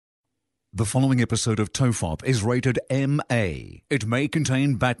The following episode of TOEFOP is rated MA. It may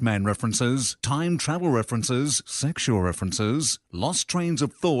contain Batman references, time travel references, sexual references, lost trains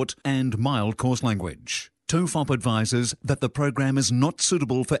of thought, and mild coarse language. TOEFOP advises that the program is not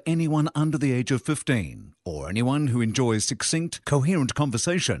suitable for anyone under the age of 15 or anyone who enjoys succinct, coherent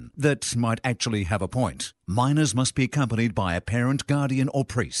conversation that might actually have a point. Minors must be accompanied by a parent, guardian, or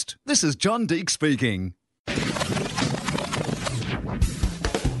priest. This is John Deek speaking.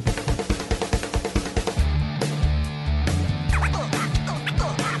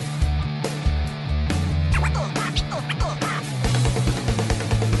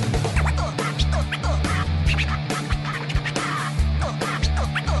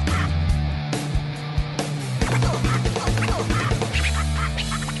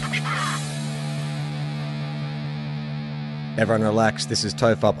 Everyone relax. This is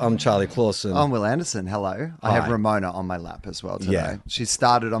TOEFOP. I'm Charlie Clausen. I'm Will Anderson. Hello. I have Hi. Ramona on my lap as well today. Yeah. She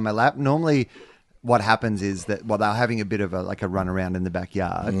started on my lap. Normally what happens is that they're having a bit of a run around in the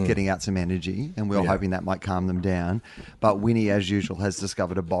backyard, getting out some energy, and we were hoping that might calm them down. But Winnie, as usual, has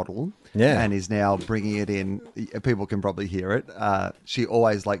discovered a bottle and is now bringing it in. People can probably hear it. She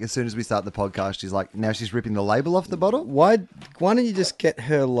always, as soon as we start the podcast, she's now she's ripping the label off the bottle. Why don't you just get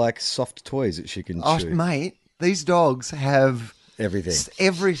her soft toys that she can Oh, chew? mate, these dogs have... Everything.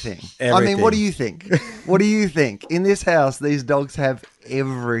 Everything. I mean, what do you think? What do you think? In this house, these dogs have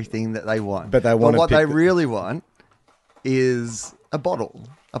everything that they want. But they want to what they pick really want is a bottle,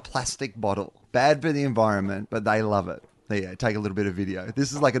 a plastic bottle. Bad for the environment, but they love it. There you go, take a little bit of video.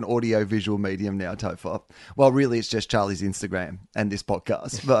 This is like an audio-visual medium now, TOEFOP. Well, really, it's just Charlie's Instagram and this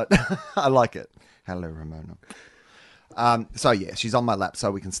podcast, but I like it. Hello, Ramona. So, yeah, she's on my lap, so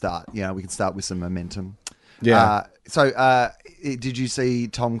we can start. We can start with some momentum. Yeah. Did you see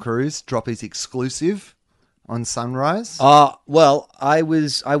Tom Cruise drop his exclusive on Sunrise? Well, I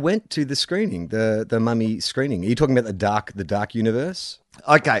went to the screening, the Mummy screening. Are you talking about the Dark Universe?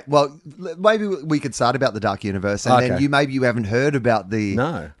 Okay, well, maybe we could start about the Dark Universe, and then maybe you haven't heard about the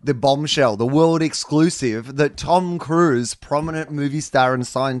bombshell, the world exclusive that Tom Cruise, prominent movie star and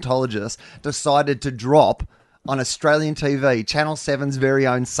Scientologist, decided to drop on Australian TV, Channel 7's very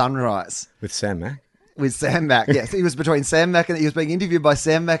own Sunrise. With Sam Mack? With Sam Mack, yes. He was between Sam Mack and he was being interviewed by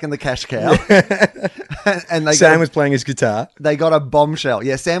Sam Mack and the Cash Cow. And Sam was playing his guitar. They got a bombshell.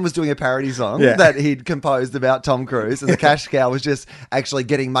 Yeah, Sam was doing a parody song that he'd composed about Tom Cruise, and the Cash Cow was just actually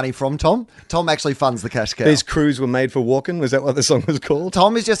getting money from Tom. Tom actually funds the Cash Cow. These crews were made for walking. Was that what the song was called?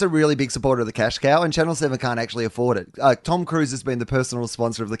 Tom is just a really big supporter of the Cash Cow, and Channel 7 can't actually afford it. Tom Cruise has been the personal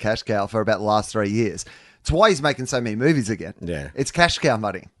sponsor of the Cash Cow for about the last 3 years. It's why he's making so many movies again. Yeah, it's Cash Cow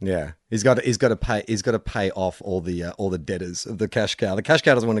money. Yeah, he's got to pay off all the debtors of the Cash Cow. The Cash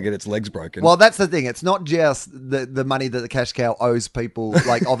Cow doesn't want to get its legs broken. Well, that's the thing. It's not just the money that the Cash Cow owes people,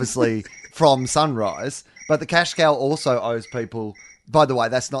 obviously from Sunrise, but the Cash Cow also owes people. By the way,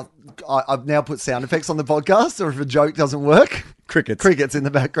 that's not. I've now put sound effects on the podcast, or if a joke doesn't work, crickets in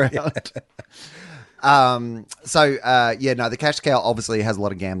the background. The Cash Cow obviously has a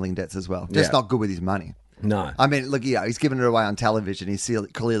lot of gambling debts as well. Just not good with his money. No. I mean, look, he's giving it away on television. He's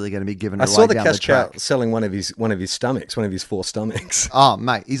clearly going to be giving it away I saw the down Cash the track. Cow selling one of his stomachs, one of his 4 stomachs. Oh,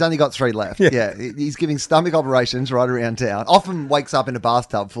 mate, he's only got 3 left. Yeah, he's giving stomach operations right around town. Often wakes up in a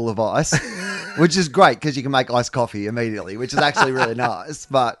bathtub full of ice, which is great because you can make iced coffee immediately, which is actually really nice.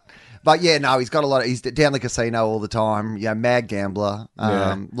 But yeah, no, he's got a lot of... He's down the casino all the time. Yeah, mad gambler.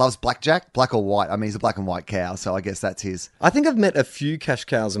 Loves blackjack, black or white. I mean, he's a black and white cow, so I guess that's his. I think I've met a few Cash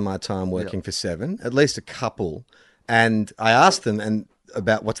Cows in my time working for 7, at least a couple. And I asked them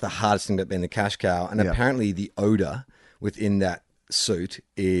about what's the hardest thing about being a Cash Cow, and apparently the odor within that suit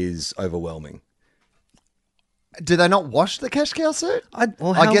is overwhelming. Do they not wash the Cash Cow suit? I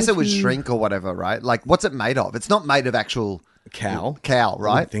guess it would shrink or whatever, right? What's it made of? It's not made of actual... Cow,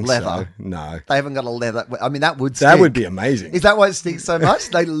 right? I don't think leather. So. No. They haven't got a leather. I mean, that would stink. That would be amazing. Is that why it stinks so much?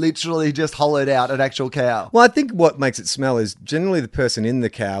 They literally just hollowed out an actual cow. Well, I think what makes it smell is generally the person in the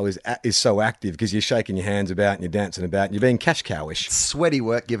cow is so active because you're shaking your hands about and you're dancing about and you're being Cash Cowish. Sweaty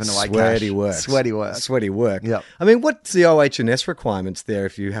work giving away Sweaty cash. Sweaty work. Yep. I mean, what's the OH&S requirements there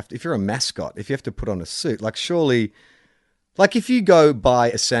if you're a mascot, if you have to put on a suit? Surely... if you go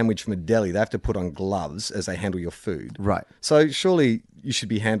buy a sandwich from a deli, they have to put on gloves as they handle your food. Right. So surely you should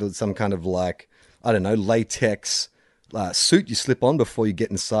be handled some kind of latex suit you slip on before you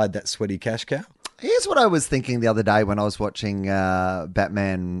get inside that sweaty Cash Cow. Here's what I was thinking the other day when I was watching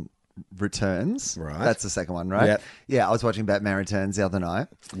Batman Returns. Right. That's the second one, right? Yep. Yeah, I was watching Batman Returns the other night.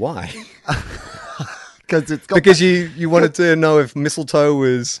 Why? it's got Because you wanted to know if mistletoe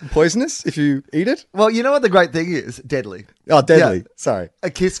was poisonous if you eat it? Well, you know what the great thing is? Deadly. Oh, deadly. Yeah. Sorry. A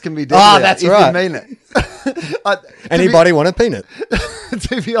kiss can be deadly. that's if right. you mean it. Anybody want a peanut?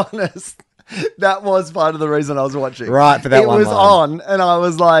 To be honest, that was part of the reason I was watching. Right, for that it one was line. on, and I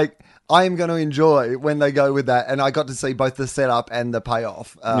was like, I am going to enjoy when they go with that. And I got to see both the setup and the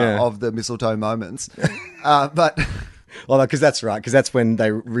payoff of the mistletoe moments. But Well, because that's right. Because that's when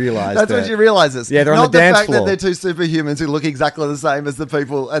they realise that's when you realise this. Yeah, they're on Not the dance fact floor. that they're two superhumans who look exactly the same as the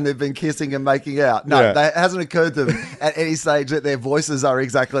people and they've been kissing and making out. No, Yeah. that hasn't occurred to them at any stage that their voices are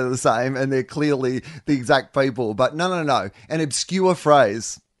exactly the same and they're clearly the exact people. But no. An obscure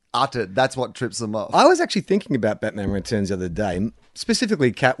phrase uttered. That's what trips them off. I was actually thinking about Batman Returns the other day,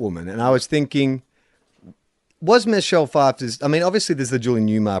 specifically Catwoman, and I was thinking, was Michelle Pfeiffer's... I mean, obviously there's the Julie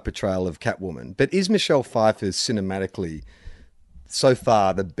Newmar portrayal of Catwoman, but is Michelle Pfeiffer's cinematically so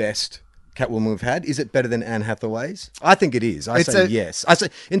far the best Catwoman we've had? Is it better than Anne Hathaway's? I think it is. I say yes. I say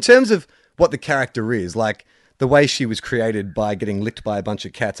in terms of what the character is, like the way she was created by getting licked by a bunch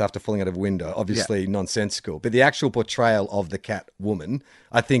of cats after falling out of a window, obviously nonsensical. But the actual portrayal of the Catwoman,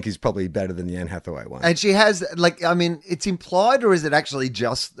 I think, is probably better than the Anne Hathaway one. And she has, like, I mean, it's implied, or is it actually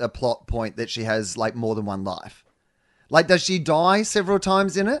just a plot point that she has, like, more than one life? Like, does she die several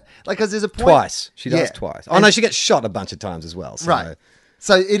times in it? Like, because there's a point... Twice. She does Yeah. twice. Oh, no, she gets shot a bunch of times as well. So. Right.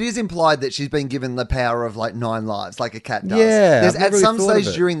 So it is implied that she's been given the power of, like, 9 lives, like a cat does. Yeah, There's, I've never at really some thought of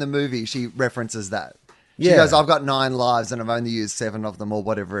stage it. during the movie, she references that. She Yeah. goes, I've got 9 lives and I've only used 7 of them or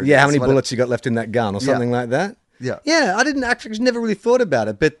whatever it is. Yeah, how many Whatever. bullets you got left in that gun or something like that? Yeah. Yeah, I didn't actually never really thought about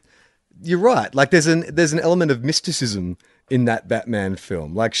it, but you're right. Like there's an element of mysticism in that Batman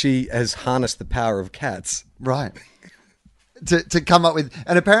film. Like she has harnessed the power of cats. Right. to come up with...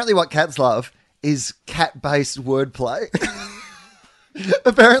 And apparently what cats love is cat-based wordplay.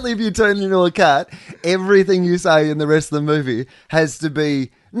 Apparently, if you turn into a cat, everything you say in the rest of the movie has to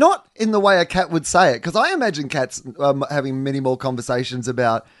be not in the way a cat would say it. Because I imagine cats having many more conversations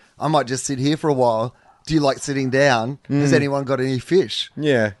about, I might just sit here for a while. Do you like sitting down? Has anyone got any fish?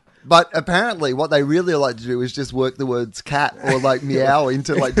 Yeah. But apparently, what they really like to do is just work the words cat or like meow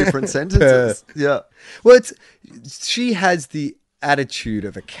into like different sentences. Yeah. Well, she has the attitude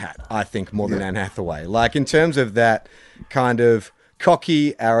of a cat, I think, more than Anne Hathaway. Like in terms of that kind of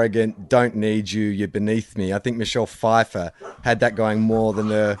cocky, arrogant, don't need you, you're beneath me. I think Michelle Pfeiffer had that going more than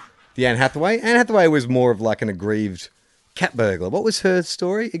the Anne Hathaway. Anne Hathaway was more of like an aggrieved cat burglar. What was her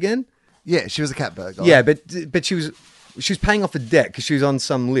story again? Yeah, she was a cat burglar. Yeah, but she was paying off a debt because she was on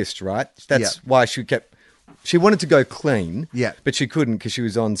some list, right? That's why she wanted to go clean. Yeah. But she couldn't because she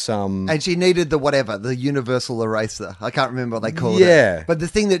was on some... And she needed the universal eraser. I can't remember what they called it. Yeah. But the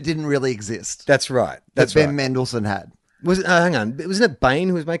thing that didn't really exist. That's right. That Ben Mendelsohn had. Was it, hang on, wasn't it Bane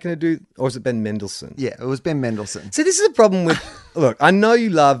who was making her do, or was it Ben Mendelsohn? Yeah, it was Ben Mendelsohn. See, this is a problem with, look, I know you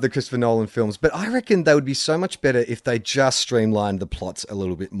love the Christopher Nolan films, but I reckon they would be so much better if they just streamlined the plots a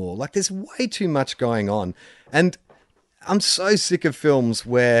little bit more. Like, there's way too much going on. And I'm so sick of films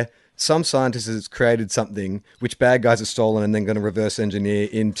where some scientist has created something which bad guys have stolen and then going to reverse engineer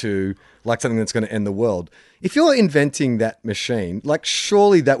into like something that's going to end the world. If you're inventing that machine, like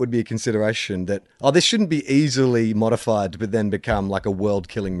surely that would be a consideration that, oh, this shouldn't be easily modified but then become like a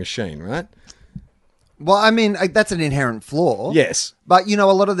world-killing machine, right? Well, I mean, that's an inherent flaw. Yes. But, you know,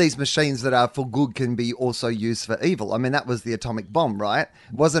 a lot of these machines that are for good can be also used for evil. I mean, that was the atomic bomb, right?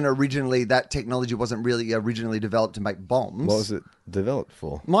 That technology wasn't really originally developed to make bombs. What was it developed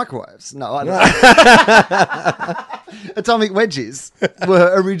for? Microwaves. No, I don't know. Atomic wedges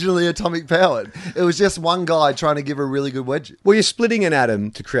were originally atomic powered. It was just one guy trying to give a really good wedge. Well, you're splitting an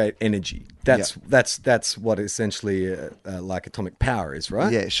atom to create energy. That's what essentially like atomic power is,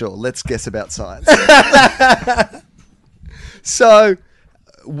 right? Yeah, sure. Let's guess about science. So,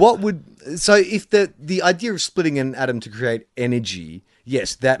 if the idea of splitting an atom to create energy,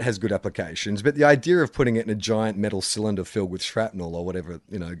 yes, that has good applications. But the idea of putting it in a giant metal cylinder filled with shrapnel or whatever,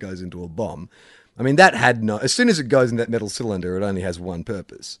 goes into a bomb, I mean, that had no. As soon as it goes in that metal cylinder, it only has one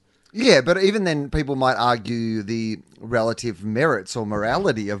purpose. Yeah, but even then, people might argue the relative merits or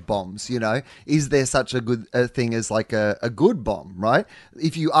morality of bombs. Is there such a good thing as like a good bomb, right?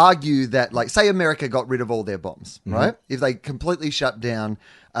 If you argue that, like, say America got rid of all their bombs, right? If they completely shut down,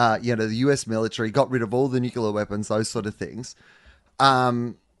 the US military, got rid of all the nuclear weapons, those sort of things,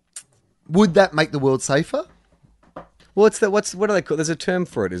 would that make the world safer? Well, what do they call? There's a term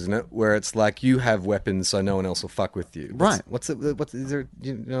for it, isn't it? Where it's like you have weapons, so no one else will fuck with you. Right. Is there?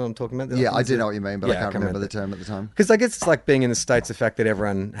 You know what I'm talking about? Yeah, I do know what you mean, but I can't remember the term at the time. Because I guess it's like being in the States, the fact that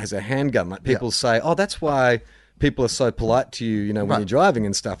everyone has a handgun. Like people say, oh, that's why people are so polite to you, when you're driving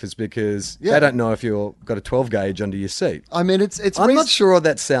and stuff, is because they don't know if you've got a 12 gauge under your seat. I mean, it's. I'm not sure of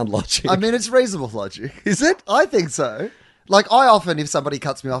that sound logic. I mean, it's reasonable logic. Is it? I think so. Like, I often, if somebody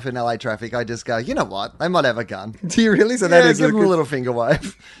cuts me off in LA traffic, I just go, you know what? They might have a gun. Do you really? So Yeah, that is give them a little finger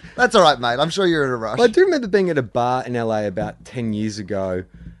wave. That's all right, mate. I'm sure you're in a rush. Well, I do remember being at a bar in LA about 10 years ago,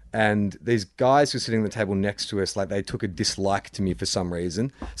 and these guys were sitting at the table next to us, like they took a dislike to me for some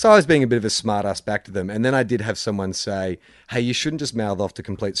reason. So I was being a bit of a smartass back to them. And then I did have someone say, hey, you shouldn't just mouth off to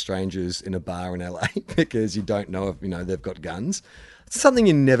complete strangers in a bar in LA because you don't know if, they've got guns. It's something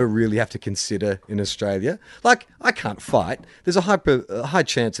you never really have to consider in Australia. Like, I can't fight. There's a high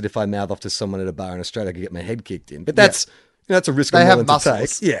chance that if I mouth off to someone at a bar in Australia, I could get my head kicked in. But that's... that's a risk they I'm have willing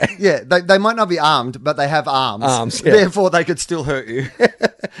muscles. to take. Yeah. Yeah. They might not be armed, but they have arms. Arms, yeah. Therefore, they could still hurt you.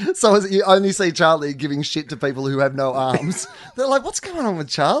 So you only see Charlie giving shit to people who have no arms. They're like, what's going on with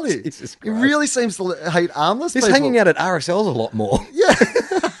Charlie? Jesus He Christ. really seems to hate armless He's people. hanging out at RSLs a lot more. Yeah.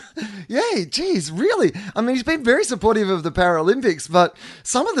 Yeah, geez, really? I mean, he's been very supportive of the Paralympics, but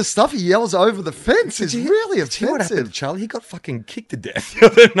some of the stuff he yells over the fence is really Do you know what happened offensive. to Charlie? He got fucking kicked to death the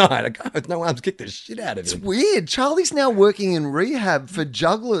other night. A guy with no arms kicked the shit out of him. Weird. Charlie's now working in rehab for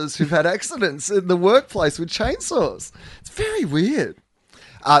jugglers who've had accidents in the workplace with chainsaws. It's very weird.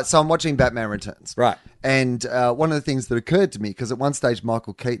 So I'm watching Batman Returns. Right. And one of the things that occurred to me, because at one stage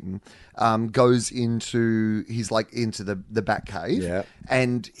Michael Keaton goes into, he's like into the Batcave. Yeah.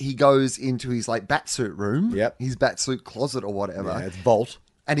 And he goes into his like Batsuit room. Yep. His Batsuit closet or whatever. Yeah, it's Vault.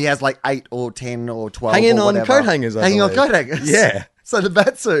 And he has like 8 or 10 or 12 Hanging or on whatever. coat hangers, I Hanging on believe. coat hangers. Yeah. So the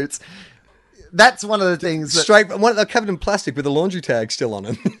Batsuits, that's one of the things that... Straight, they're covered in plastic with a laundry tag still on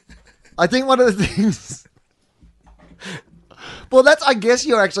it. I think one of the things... Well, I guess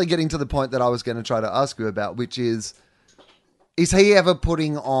you're actually getting to the point that I was going to try to ask you about, which is he ever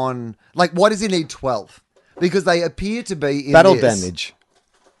putting on, like, why does he need 12? Because they appear to be in Battle this. damage.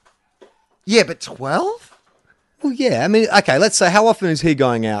 Yeah, but 12? Well, yeah. I mean, okay, let's say, how often is he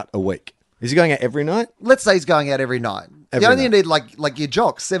going out a week? Is he going out every night? Let's say he's going out every night. Every you only night. need, like your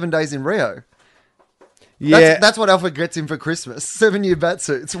jocks, 7 days in Rio. Yeah. That's what Alfred gets him for Christmas. 7 new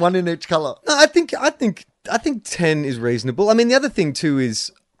batsuits, 1 in each colour. No, I think 10 is reasonable. I mean, the other thing too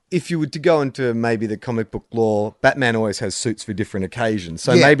is if you were to go into maybe the comic book lore, Batman always has suits for different occasions.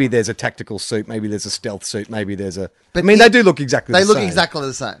 So Yeah. maybe there's a tactical suit, maybe there's a stealth suit, maybe there's a... But I mean, they do look exactly the They same. look exactly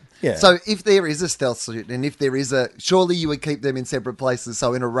the same. Yeah. So if there is a stealth suit and if there is surely you would keep them in separate places.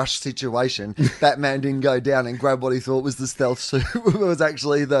 So in a rush situation, Batman didn't go down and grab what he thought was the stealth suit. It was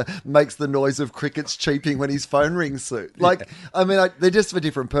actually makes the noise of crickets cheeping when his phone rings suit. Like, I mean, they're just for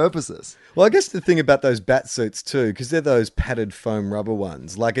different purposes. Well, I guess the thing about those bat suits too, because they're those padded foam rubber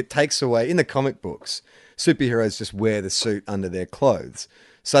ones, like it takes away, in the comic books, superheroes just wear the suit under their clothes.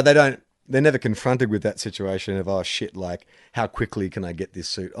 So they're never confronted with that situation of, oh shit, like how quickly can I get this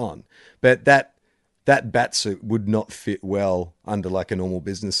suit on? But that bat suit would not fit well under like a normal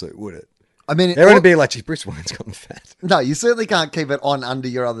business suit, would it? I mean, They're going to be like, gee, Bruce Wayne's gotten fat. no, you certainly can't keep it on under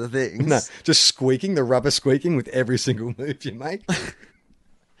your other things. No, just squeaking, the rubber squeaking with every single move you make.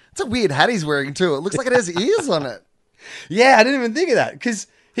 It's a weird hat he's wearing too. It looks like it has ears on it. Yeah, I didn't even think of that because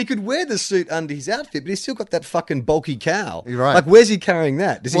he could wear the suit under his outfit, but he's still got that fucking bulky cowl. You're right. Like, where's he carrying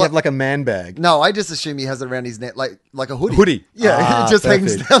that? Does he Well- have like a man bag? No, I just assume he has it around his neck like a hoodie. Hoodie. Yeah, Ah, it just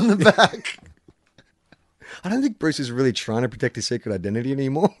hangs perfect. down the back. I don't think Bruce is really trying to protect his secret identity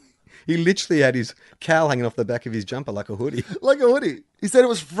anymore. He literally had his cowl hanging off the back of his jumper like a hoodie. Like a hoodie. He said it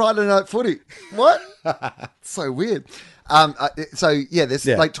was Friday Night Footy. What? So weird. So yeah, there's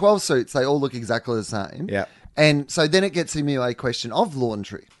Yeah. like 12 suits. They all look exactly the same. Yeah. And so then it gets to me a question of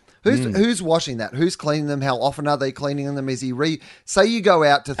laundry. Who's washing that? Who's cleaning them? How often are they cleaning them? Is he say you go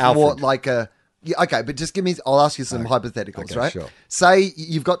out to thwart Alfred. like a... Yeah, okay, but just give me... I'll ask you some hypotheticals, Okay, right? sure. Say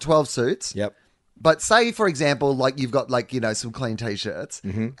you've got 12 suits. Yep. But say, for example, like you've got like, some clean t-shirts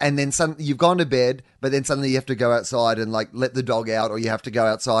Mm-hmm. and then you've gone to bed, but then suddenly you have to go outside and like let the dog out or you have to go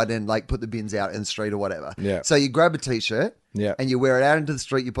outside and like put the bins out in the street or whatever. Yeah. So you grab a t-shirt Yeah. and you wear it out into the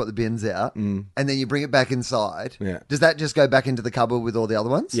street, you put the bins out and then you bring it back inside. Yeah. Does that just go back into the cupboard with all the other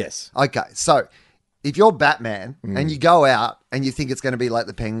ones? Yes. Okay. So if you're Batman and you go out and you think it's going to be like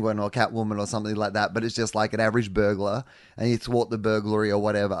the Penguin or Catwoman or something like that, but it's just like an average burglar and you thwart the burglary or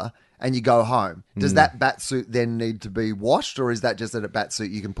whatever and you go home, does that bat suit then need to be washed or is that just a bat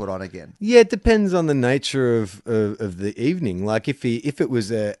suit you can put on again? Yeah, it depends on the nature of the evening. Like if it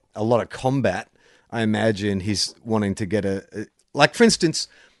was a lot of combat, I imagine he's wanting to get like for instance,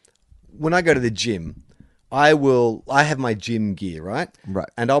 when I go to the gym, I have my gym gear, right? Right.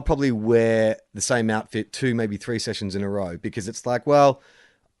 And I'll probably wear the same outfit 2, maybe 3 sessions in a row because it's like, well,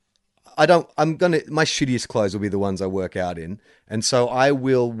 my shittiest clothes will be the ones I work out in. And so I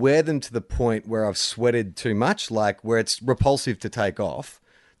will wear them to the point where I've sweated too much, like where it's repulsive to take off.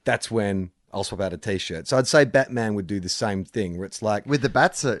 That's when I'll swap out a t-shirt. So I'd say Batman would do the same thing, where it's like With the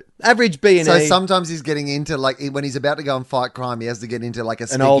batsuit. average B and So E, sometimes he's getting into, like, when he's about to go and fight crime, he has to get into, like, a an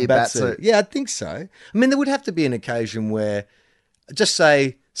sneaky old batsuit. batsuit. Yeah, I think so. I mean, there would have to be an occasion where, just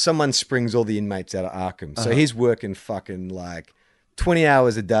say, someone springs all the inmates out of Arkham. So he's working fucking like 20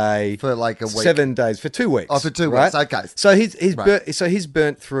 hours a day For, like, a week. 7 days for 2 weeks. Oh, for 2 right? weeks. Okay. So he's Right.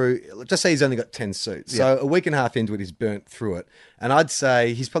 burnt through. Just say he's only got 10 suits. So a week and a half into it, he's burnt through it. And I'd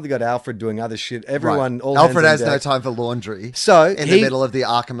say he's probably got Alfred doing other shit. Everyone, Right. all Alfred hands has on no deck. time for laundry. So in the middle of the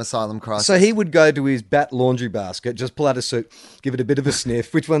Arkham Asylum crisis. So he would go to his bat laundry basket, just pull out a suit, give it a bit of a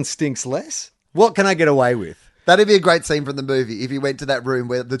sniff. Which one stinks less? What can I get away with? That'd be a great scene from the movie if he went to that room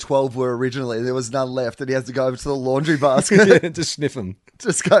where the 12 were originally and there was none left and he has to go over to the laundry basket. Just sniff them.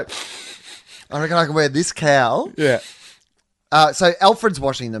 Just go, I reckon I can wear this cowl. Yeah. So Alfred's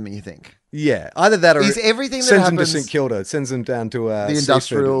washing them, you think? Yeah, either that or Is everything that sends happens- them to St Kilda, sends them down to The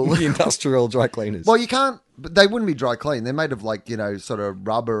industrial- the industrial dry cleaners. Well, you can't, but they wouldn't be dry clean. They're made of, like, sort of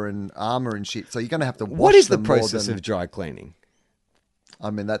rubber and armor and shit. So you're going to have to wash what is the them more process than- of dry cleaning? I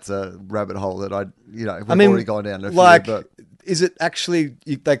mean, that's a rabbit hole that we've I mean, already gone down a few, like, but is it actually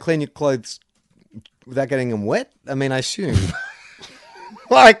they clean your clothes without getting them wet? I mean, I assume.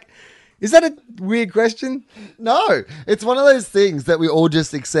 Like, is that a weird question? no, it's one of those things that we all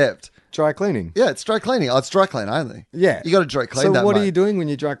just accept. Dry cleaning. Yeah, it's dry cleaning. Oh, it's dry clean only. Yeah, You got to dry clean So that, what are mate. you doing when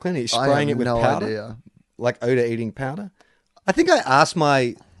you dry clean it? You're I spraying have it with no powder, idea. like odor eating powder. I think I asked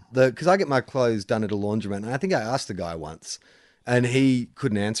because I get my clothes done at a laundromat, and I think I asked the guy once, and he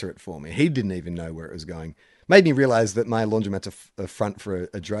couldn't answer it for me. He didn't even know where it was going. Made me realize that my laundromat's a front for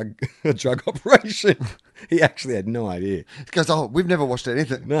a drug operation. He actually had no idea. He goes, oh, we've never washed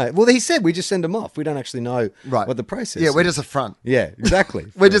anything. No, well, he said we just send them off. We don't actually know Right. what the process. Yeah, we're is. just a front. Yeah, exactly.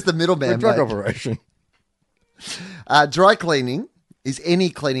 We're just the middleman, a drug mate. operation. Dry cleaning is any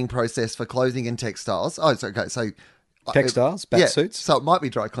cleaning process for clothing and textiles. Oh, it's okay. So Textiles, bat yeah, suits. So it might be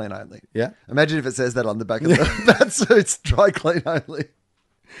dry clean only. Yeah. Imagine if it says that on the back of the bat suits, dry clean only.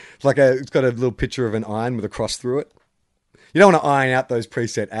 It's got a little picture of an iron with a cross through it. You don't want to iron out those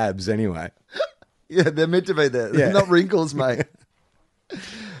preset abs anyway. Yeah, they're meant to be there. Yeah. They're not wrinkles, mate.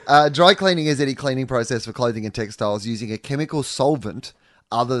 Dry cleaning is any cleaning process for clothing and textiles using a chemical solvent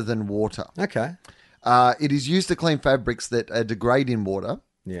other than water. Okay. It is used to clean fabrics that degrade in water.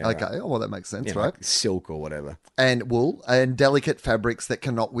 Yeah, Okay. right. Oh, well, that makes sense, Yeah, right? like silk or whatever. And wool and delicate fabrics that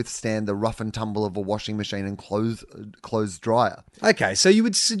cannot withstand the rough and tumble of a washing machine and clothes dryer. Okay, so you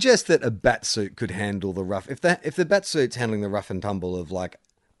would suggest that a bat suit could handle the rough. If the bat suit's handling the rough and tumble of like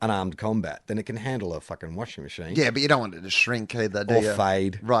unarmed combat, then it can handle a fucking washing machine. Yeah, but you don't want it to shrink either, do Or you?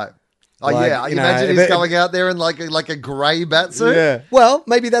 fade. Right. Oh, Like, yeah. you know, Imagine if he's it- going out there in like a grey bat suit. Yeah. Well,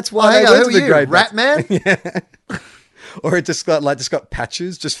 maybe that's Oh, why hang they on, went who to are the you? grey Rat Man? Or it just got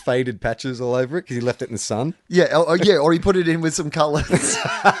patches, just faded patches all over it because he left it in the sun. Yeah, or he put it in with some colours.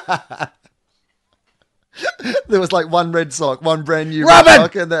 There was like one red sock, one brand new red Robin!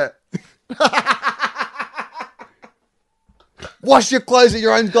 sock, and that. Wash your clothes at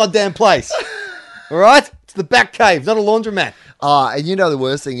your own goddamn place. All right? It's the back cave, not a laundromat. And you know the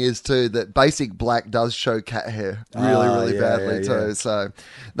worst thing is too that basic black does show cat hair really yeah, badly yeah, too. yeah. So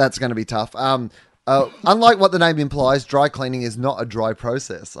that's going to be tough. Unlike what the name implies, dry cleaning is not a dry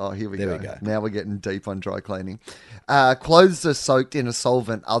process. Oh, here we There go. we go. Now we're getting deep on dry cleaning. Clothes are soaked in a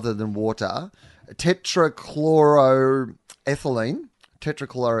solvent other than water.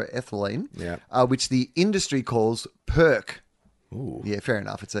 Tetrachloroethylene, Yeah. which the industry calls perk. Ooh. Yeah, fair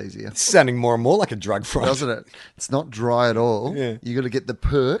enough. It's easier. It's sounding more and more like a drug front. Doesn't it? It's not dry at all. Yeah. You got to get the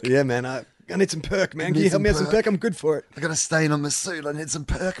perk. Yeah, man. I need some perk, man. Can Need you help some me out some perk? perk? I'm good for it. I got a stain on my suit. I need some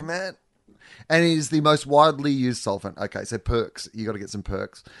perk, man. And it is the most widely used solvent. Okay, so perks. You got to get some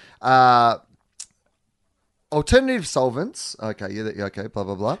perks. Alternative solvents. Okay, yeah, okay, blah,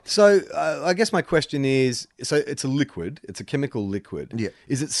 blah, blah. So I guess my question is, so it's a liquid. It's a chemical liquid. Yeah.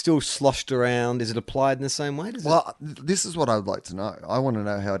 Is it still sloshed around? Is it applied in the same way? Well, this is what I would like to know. I want to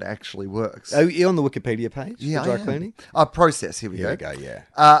know how it actually works. Are you on the Wikipedia page Yeah, for dry I am. cleaning? Process. Here we Here go. we go, yeah.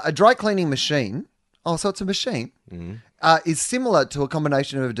 A dry cleaning machine. Oh, so it's a machine. Is similar to a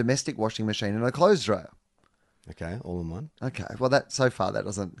combination of a domestic washing machine and a clothes dryer. Okay, all in one. Okay. Well, that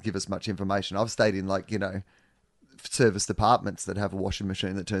doesn't give us much information. I've stayed in service departments that have a washing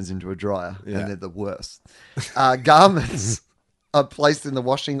machine that turns into a dryer, Yeah. and they're the worst. Garments are placed in the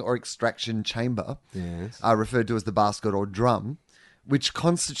washing or extraction chamber, Yes. referred to as the basket or drum, which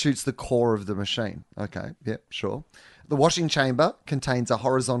constitutes the core of the machine. Okay. Yep. Sure. The washing chamber contains a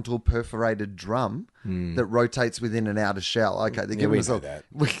horizontal perforated drum that rotates within an outer shell. Okay, they're giving us know a, that.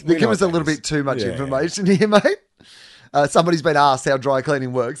 they're giving us a little bit too much information here, mate. Somebody's been asked how dry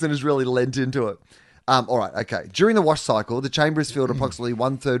cleaning works and has really lent into it. All right, okay. During the wash cycle, the chamber is filled approximately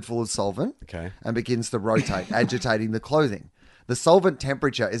 1/3 full of solvent and begins to rotate, agitating the clothing. The solvent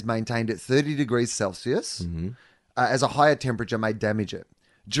temperature is maintained at 30 degrees Celsius, as a higher temperature may damage it.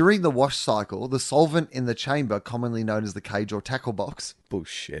 During the wash cycle, the solvent in the chamber, commonly known as the cage or tackle box,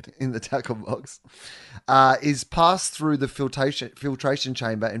 Bullshit. in the tackle box, is passed through the filtration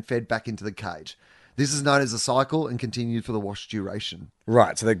chamber and fed back into the cage. This is known as a cycle and continued for the wash duration.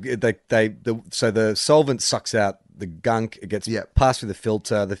 Right. So so the solvent sucks out the gunk. It gets passed through the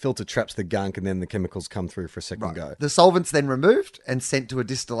filter. The filter traps the gunk, and then the chemicals come through for a second go. The solvent's then removed and sent to a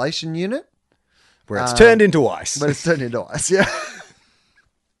distillation unit, Where it's turned into ice. but it's turned into ice. Yeah.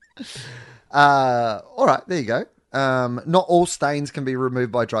 All right, there you go. Not all stains can be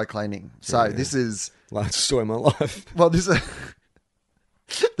removed by dry cleaning. So this is... Largest story of my life. Well, this is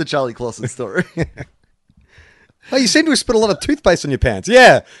the Charlie Clausen story. Oh, you seem to have spit a lot of toothpaste on your pants.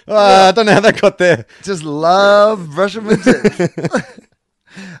 Yeah. I don't know how that got there. Just love brushing my teeth.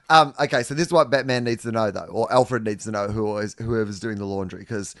 Okay, so this is what Batman needs to know, though, or Alfred needs to know, whoever's doing the laundry,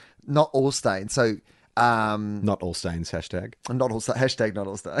 because not all stains. So... not all stains, hashtag. Not all hashtag not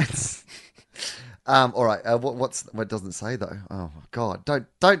all stains. All right. What doesn't say though? Oh my god!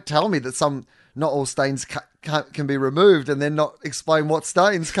 Don't tell me that some not all stains can be removed and then not explain what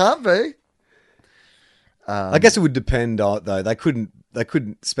stains can't be. I guess it would depend on though. They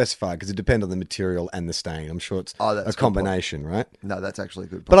couldn't specify because it depends on the material and the stain. I'm sure it's that's a combination, right? No, that's actually a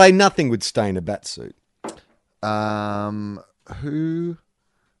good point. But nothing would stain a bat suit. Who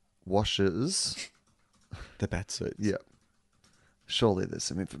washes the bat suit? Yeah. Surely there's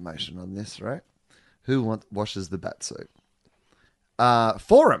some information on this, right? Who washes the bat suit?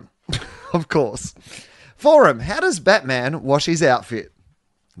 Forum, of course. Forum, how does Batman wash his outfit?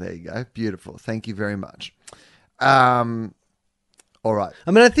 There you go. Beautiful. Thank you very much. All right.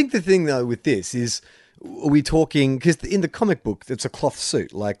 I mean, I think the thing, though, with this is, are we talking... Because in the comic book, it's a cloth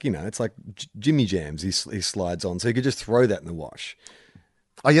suit. Like, it's like Jimmy Jams he slides on. So you could just throw that in the wash.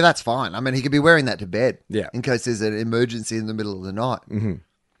 Oh, yeah, that's fine. I mean, he could be wearing that to bed. Yeah. In case there's an emergency in the middle of the night. Mm-hmm.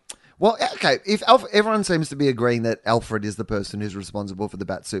 Well, okay, if everyone seems to be agreeing that Alfred is the person who's responsible for the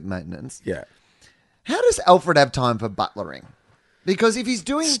batsuit maintenance. Yeah. How does Alfred have time for butlering? Because if he's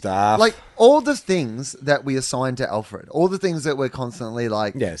doing stuff, like all the things that we assign to Alfred, all the things that we're constantly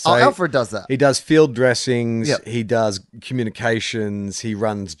like, so Alfred does that. He does field dressings. Yep. He does communications. He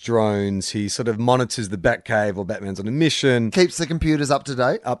runs drones. He sort of monitors the Batcave while Batman's on a mission. Keeps the computers up to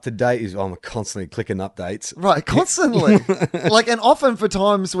date. I'm constantly clicking updates. Right, constantly. And often for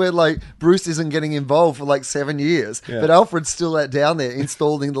times where like Bruce isn't getting involved for like 7 years, but Alfred's still down there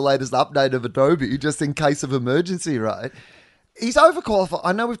installing the latest update of Adobe just in case of emergency, right? He's overqualified.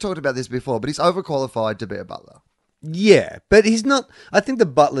 I know we've talked about this before, but he's overqualified to be a butler. Yeah, but he's not. I think the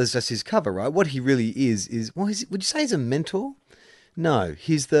butler's just his cover, right? What he really is would you say he's a mentor? No,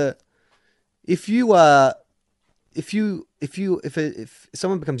 he's the. If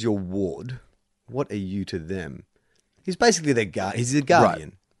someone becomes your ward, what are you to them? He's basically their guard. He's a guardian.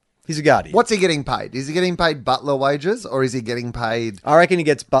 Right. He's a guardian. What's he getting paid? Is he getting paid butler wages or is he getting paid... I reckon he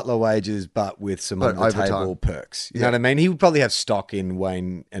gets butler wages, but with some on-the-table perks. You know what I mean? He would probably have stock in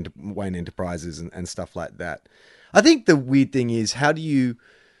Wayne Enterprises and stuff like that. I think the weird thing is,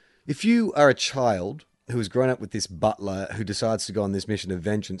 if you are a child who has grown up with this butler who decides to go on this mission of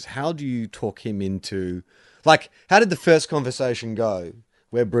vengeance, how do you talk him into... Like, how did the first conversation go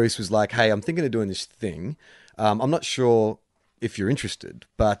where Bruce was like, hey, I'm thinking of doing this thing. I'm not sure... if you're interested,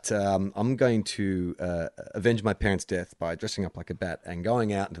 but I'm going to avenge my parents' death by dressing up like a bat and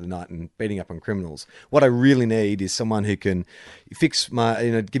going out into the night and beating up on criminals. What I really need is someone who can fix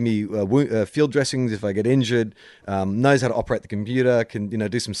my, give me field dressings if I get injured, knows how to operate the computer, can,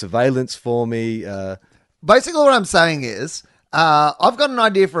 do some surveillance for me. Basically what I'm saying is, I've got an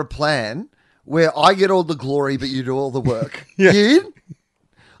idea for a plan where I get all the glory, but you do all the work. Yeah.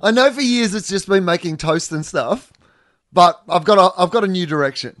 I know for years it's just been making toast and stuff. But I've got a new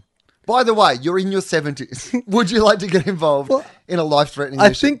direction. By the way, you're in your 70s. Would you like to get involved in a life-threatening mission?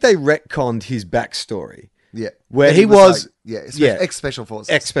 I think they retconned his backstory. Yeah. Where he was... ex-Special Forces.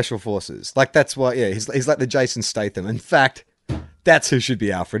 Ex-Special Forces. Like, that's why, he's like the Jason Statham. In fact, that's who should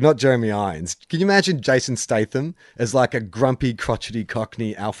be Alfred, not Jeremy Irons. Can you imagine Jason Statham as like a grumpy, crotchety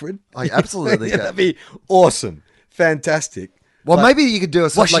Cockney Alfred? I absolutely can. That'd be awesome. Fantastic. Well, Like, maybe you could do a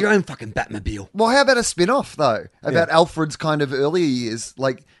wash like, your own fucking Batmobile. Well, how about a spin-off though about Alfred's kind of earlier years,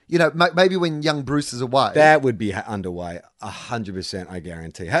 like maybe when young Bruce is away. That would be underway, 100%. I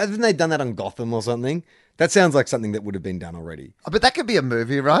guarantee. Haven't they done that on Gotham or something? That sounds like something that would have been done already. But that could be a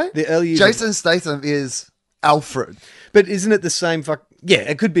movie, right? The early years Jason Statham is Alfred. But isn't it the same Yeah,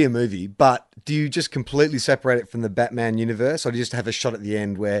 it could be a movie, but do you just completely separate it from the Batman universe, or do you just have a shot at the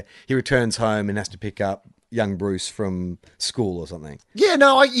end where he returns home and has to pick up young Bruce from school or something? Yeah,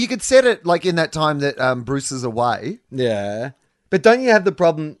 no, you could set it like in that time that Bruce is away. Yeah. But don't you have the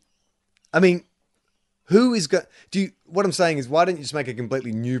problem? I mean, who is going... What I'm saying is, why don't you just make a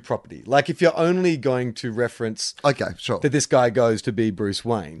completely new property? Like, if you're only going to reference... Okay, sure. That this guy goes to be Bruce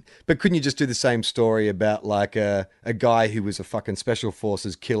Wayne. But couldn't you just do the same story about, like, a guy who was a fucking Special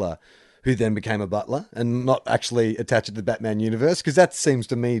Forces killer who then became a butler and not actually attach it to the Batman universe? Because that seems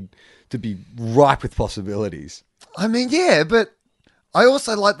to me to be ripe with possibilities. I mean, yeah, but I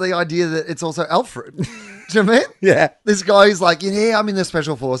also like the idea that it's also Alfred. Do you know what I mean? Yeah. This guy is like, yeah, I'm in the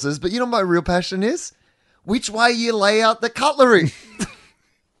Special Forces, but you know what my real passion is? Which way you lay out the cutlery.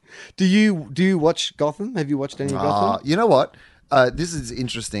 Do you watch Gotham? Have you watched any of Gotham? You know what? This is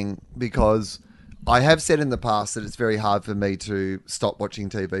interesting because I have said in the past that it's very hard for me to stop watching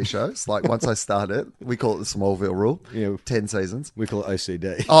TV shows. Like once I start it, we call it the Smallville rule. Yeah. 10 seasons. We call it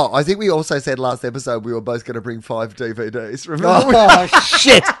OCD. Oh, I think we also said last episode we were both going to bring 5 DVDs. Remember? Oh,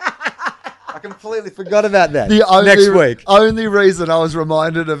 shit. I completely forgot about that. Next week. Only reason I was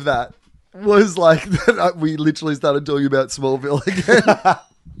reminded of that was like that we literally started talking about Smallville again.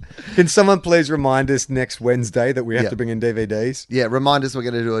 Can someone please remind us next Wednesday that we have to bring in DVDs? Yeah, remind us we're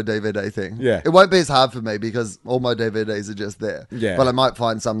going to do a DVD thing. Yeah. It won't be as hard for me because all my DVDs are just there. Yeah. But I might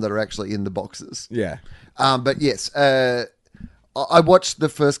find some that are actually in the boxes. Yeah. But yes, I watched the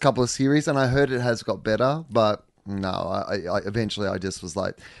first couple of series and I heard it has got better, but no, I eventually I just was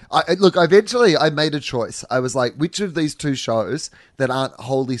like, eventually I made a choice. I was like, which of these two shows that aren't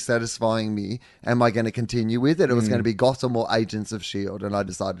wholly satisfying me am I going to continue with? And it was going to be Gotham or Agents of S.H.I.E.L.D. And I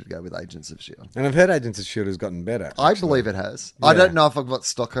decided to go with Agents of S.H.I.E.L.D. And I've heard Agents of S.H.I.E.L.D. has gotten better. I believe it has. I don't know if I've got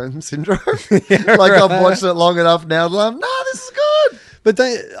Stockholm Syndrome. Yeah, like right. I've watched it long enough now that I'm, no, this is good. But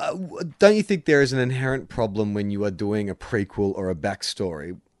don't you think there is an inherent problem when you are doing a prequel or a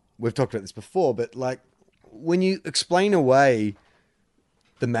backstory? We've talked about this before, but like when you explain away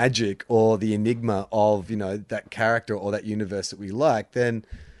the magic or the enigma of, you know, that character or that universe that we like, then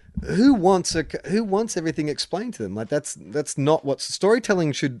who wants everything explained to them? Like that's not what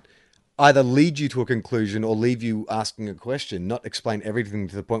storytelling should either lead you to a conclusion or leave you asking a question, not explain everything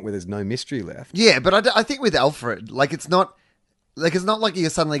to the point where there's no mystery left. Yeah, but I think with Alfred, like it's not like you're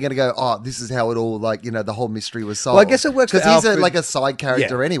suddenly going to go, oh, this is how it all, like, you know, the whole mystery was solved. Well, I guess it works for because he's Alfred. like a side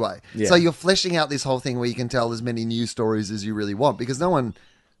character anyway. Yeah. So you're fleshing out this whole thing where you can tell as many new stories as you really want because no one...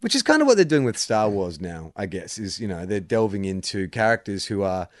 Which is kind of what they're doing with Star Wars now, I guess, is, you know, they're delving into characters who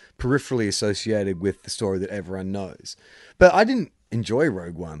are peripherally associated with the story that everyone knows. But I didn't enjoy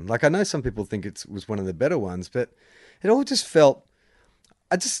Rogue One. Like, I know some people think it was one of the better ones, but it all just felt...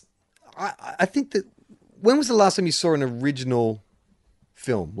 I think that... When was the last time you saw an original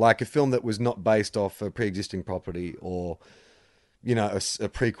film? Like a film that was not based off a pre-existing property or, you know, a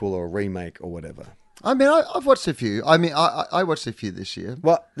prequel or a remake or whatever? I mean, I've watched a few. I mean, I watched a few this year.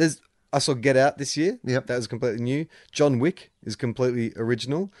 Well, I saw Get Out this year. Yep. That was completely new. John Wick is completely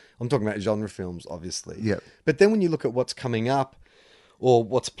original. I'm talking about genre films, obviously. Yep. But then when you look at what's coming up or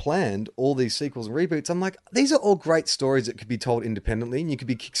what's planned, all these sequels and reboots, I'm like, these are all great stories that could be told independently and you could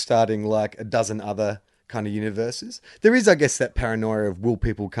be kickstarting like a dozen other kind of universes. There is, I guess, that paranoia of will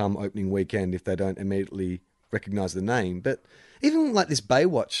people come opening weekend if they don't immediately recognize the name. But even like this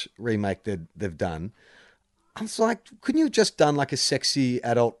Baywatch remake that they've done, I was like, couldn't you have just done like a sexy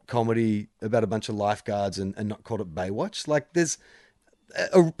adult comedy about a bunch of lifeguards and not called it Baywatch? Like,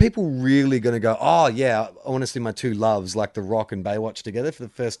 are people really going to go, oh yeah, I want to see my two loves like The Rock and Baywatch together for the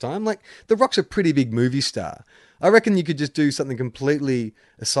first time? Like, The Rock's a pretty big movie star. I reckon you could just do something completely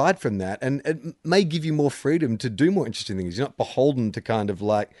aside from that, and it may give you more freedom to do more interesting things. You're not beholden to kind of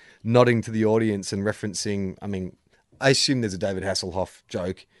like nodding to the audience and referencing. I mean, I assume there's a David Hasselhoff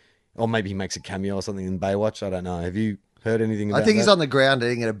joke, or maybe he makes a cameo or something in Baywatch. I don't know. Have you heard anything about that? I think he's on the ground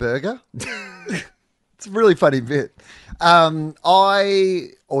eating a burger. It's a really funny bit. I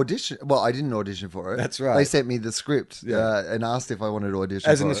auditioned. Well, I didn't audition for it. That's right. They sent me the script and asked if I wanted to audition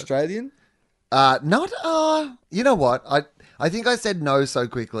As for an it. Australian? You know what? I think I said no so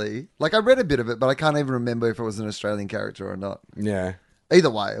quickly. Like, I read a bit of it, but I can't even remember if it was an Australian character or not. Yeah. Either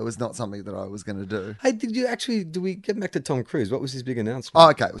way, it was not something that I was going to do. Hey, do we get back to Tom Cruise? What was his big announcement? Oh,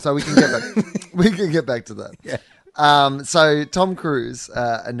 okay. So we can get back. We can get back to that. Yeah. So Tom Cruise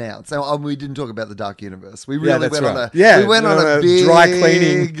announced, and we didn't talk about the Dark Universe. We really that's went on right. we went on a big dry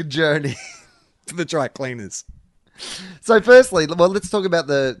cleaning journey. to the dry cleaners. So firstly, well, let's talk about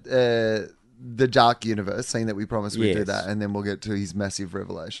the Dark Universe, seeing that we promised we'd do Yes. that, and then we'll get to his massive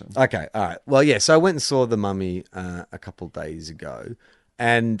revelation. Okay, all right. Well, yeah, so I went and saw The Mummy a couple of days ago,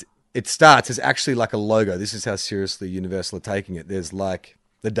 and it starts as actually like a logo. This is how seriously Universal are taking it. There's like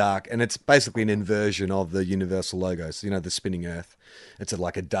the dark, and it's basically an inversion of the Universal logo. So, you know, the spinning Earth. It's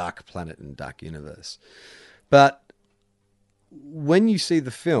like a dark planet and dark universe. But when you see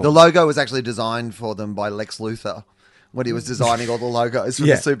the film... The logo was actually designed for them by Lex Luthor when he was designing all the logos for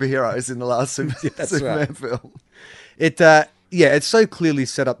Yeah. the superheroes in the last Superman right. film. It's so clearly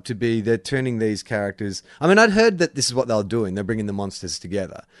set up to be they're turning these characters. I mean, I'd heard that this is what they're doing. They're bringing the monsters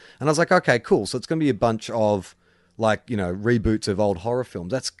together, and I was like, okay, cool. So it's going to be a bunch of like reboots of old horror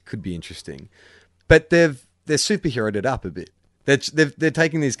films. That could be interesting, but they're superheroed it up a bit. They're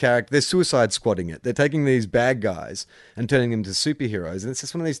taking these characters, they're Suicide Squadding it. They're taking these bad guys and turning them to superheroes, and it's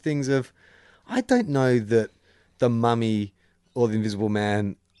just one of these things of, I don't know that the Mummy or the Invisible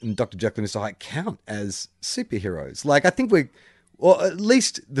Man and Dr. Jekyll and Mr. Hyde count as superheroes. Like, I think or at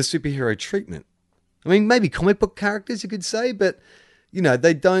least the superhero treatment. I mean, maybe comic book characters, you could say, but,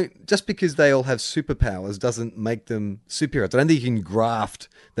 they don't, just because they all have superpowers doesn't make them superheroes. I don't think you can graft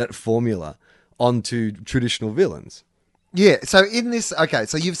that formula onto traditional villains. Yeah, so in this, okay,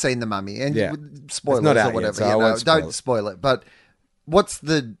 so you've seen The Mummy, and Yeah. spoilers It's not out or whatever. yet, so I won't spoil don't it. spoil it. But what's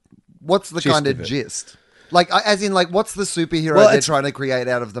the Gist kind of of it. gist? Like, as in, like, what's the superhero Well, they're it's- trying to create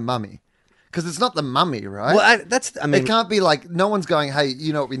out of The Mummy? Because it's not The Mummy, right? Well, It can't be like, no one's going, hey,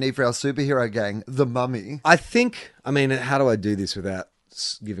 you know what we need for our superhero gang? The Mummy. how do I do this without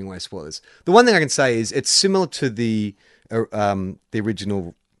giving away spoilers? The one thing I can say is it's similar to the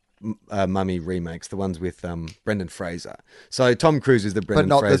original Mummy remakes, the ones with Brendan Fraser. So Tom Cruise is the Brendan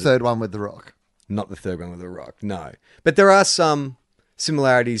But not Fraser. the third one with The Rock. Not the third one with The Rock, no. But there are some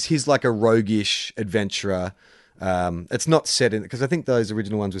similarities. He's like a roguish adventurer. It's not set in... Because I think those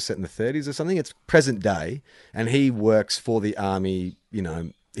original ones were set in the 30s or something. It's present day. And he works for the army,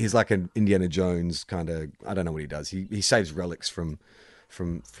 He's like an Indiana Jones kind of... I don't know what he does. He saves relics from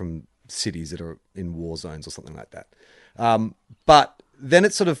cities that are in war zones or something like that. But then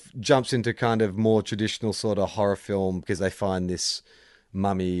it sort of jumps into kind of more traditional sort of horror film because they find this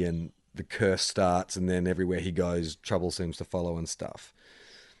mummy and the curse starts, and then everywhere he goes, trouble seems to follow and stuff.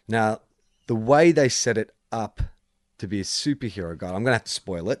 Now, the way they set it up to be a superhero guide, I'm going to have to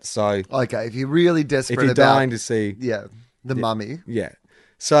spoil it. So Okay, if you're really if desperate you're about... dying to see... Yeah, The Mummy. Yeah.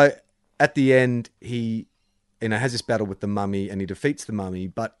 So at the end, he has this battle with the mummy and he defeats the mummy,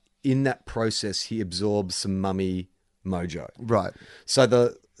 but in that process, he absorbs some mummy mojo. Right. So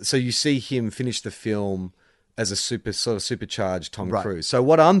you see him finish the film as a supercharged Tom Right. Cruise. So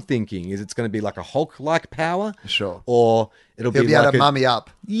what I'm thinking is it's going to be like a Hulk-like power. Sure. Or it'll He'll be be able like to mummy up.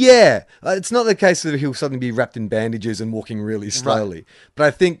 Yeah. It's not the case that he'll suddenly be wrapped in bandages and walking really slowly. But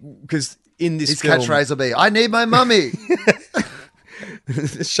I think because in this His film... catchphrase will be, I need my mummy.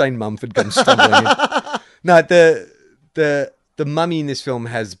 Shane Mumford comes stumbling in. No, the mummy in this film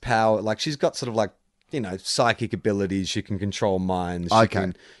has power. Like, she's got sort of like, psychic abilities. She can control minds. She Okay.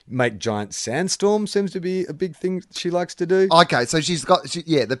 can make giant sandstorms, seems to be a big thing she likes to do. Okay, so she's got,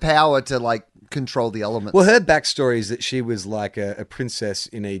 the power to, like, control the elements. Well, her backstory is that she was like a princess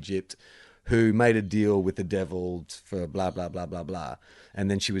in Egypt who made a deal with the devil for blah, blah, blah, blah, blah.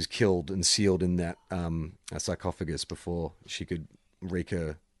 And then she was killed and sealed in that sarcophagus before she could wreak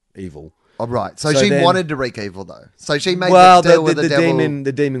her evil. Oh, right. So So she then- wanted to wreak evil, though. So she made Well, the deal the with the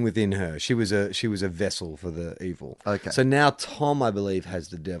devil. demon within her. She was a vessel for the evil. Okay. So now Tom, I believe, has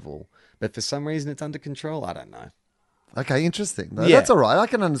the devil, but for some reason it's under control. I don't know. Okay, interesting. No, Yeah. That's all right. I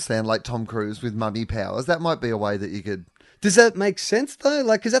can understand, like, Tom Cruise with mummy powers. That might be a way that you could... Does that make sense though?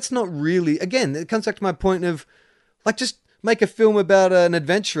 Like, because that's not really. Again, it comes back to my point of, like, just make a film about an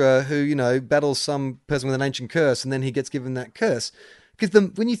adventurer who battles some person with an ancient curse, and then he gets given that curse. Because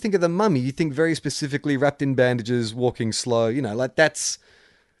when you think of the mummy, you think very specifically wrapped in bandages, walking slow. Like that's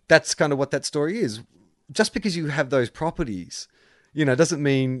kind of what that story is. Just because you have those properties, doesn't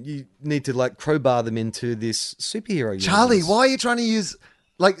mean you need to like crowbar them into this superhero universe. Charlie, why are you trying to use...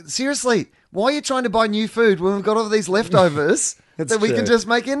 Like, seriously, why are you trying to buy new food when we've got all these leftovers that we true. can just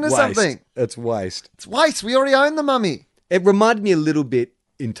make into Waste. something? It's waste. It's waste. We already own the mummy. It reminded me a little bit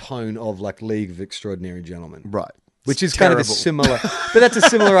in tone of like League of Extraordinary Gentlemen. Right. Which is It's kind of a terrible. similar, but that's a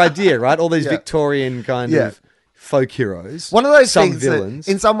similar idea, right? All these Yeah. Victorian kind Yeah. of folk heroes. One of those some things, villains.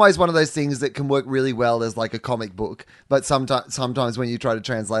 in some ways, one of those things that can work really well as like a comic book, but sometimes when you try to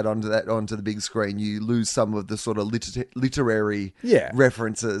translate onto the big screen, you lose some of the sort of literary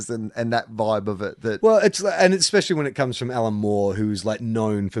references and that vibe of it. Well, and especially when it comes from Alan Moore, who's like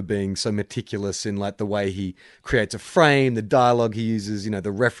known for being so meticulous in like the way he creates a frame, the dialogue he uses,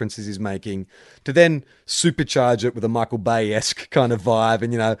 the references he's making, to then supercharge it with a Michael Bay-esque kind of vibe,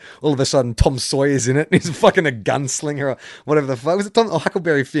 and all of a sudden Tom Sawyer's in it, and he's fucking a gunslinger or whatever the fuck. Was it Tom or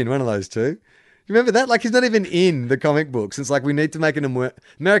Huckleberry Finn? One of those two. You remember that? Like, he's not even in the comic books. It's like, we need to make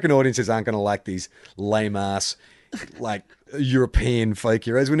American audiences aren't going to like these lame ass, like, European folk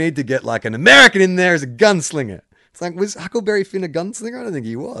heroes. We need to get like an American in there as a gunslinger. It's like, was Huckleberry Finn a gunslinger? I don't think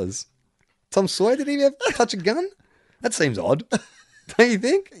he was. Tom Sawyer, did he ever touch a gun? That seems odd. Don't you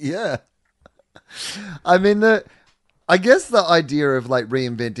think? Yeah. I mean, I guess the idea of like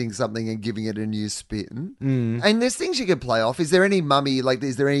reinventing something and giving it a new spin, and there's things you could play off. Is there any mummy, like,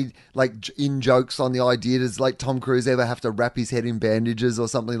 is there any like in jokes on the idea? Does like Tom Cruise ever have to wrap his head in bandages or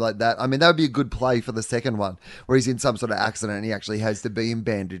something like that? I mean, that would be a good play for the second one, where he's in some sort of accident and he actually has to be in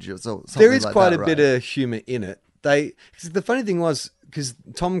bandages or something. There is like quite that, a bit of humour in it. Cause the funny thing was, because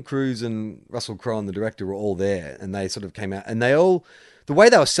Tom Cruise and Russell Crowe and the director were all there, and they sort of came out, and the way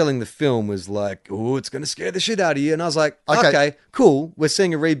they were selling the film was like, oh, it's going to scare the shit out of you. And I was like, okay, cool. We're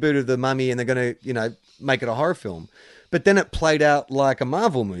seeing a reboot of The Mummy, and they're going to, make it a horror film. But then it played out like a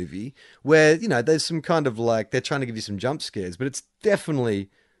Marvel movie where, there's some kind of like, they're trying to give you some jump scares, but it's definitely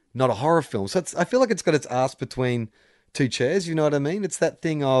not a horror film. So I feel like it's got its ass between two chairs. You know what I mean? It's that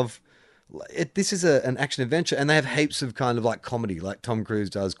thing of, this is an action adventure, and they have heaps of kind of like comedy. Like Tom Cruise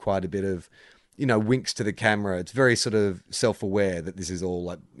does quite a bit of, winks to the camera. It's very sort of self-aware that this is all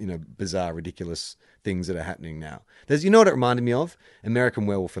like, bizarre, ridiculous things that are happening now. You know what it reminded me of? American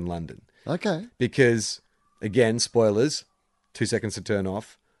Werewolf in London. Okay. Because, again, spoilers, 2 seconds to turn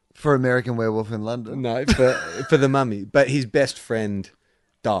off. For American Werewolf in London? No, for The Mummy. But his best friend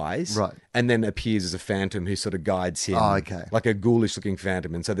dies, right, and then appears as a phantom who sort of guides him, like a ghoulish looking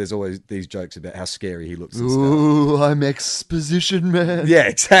phantom. And so there's always these jokes about how scary he looks. Ooh, I'm exposition man. Yeah,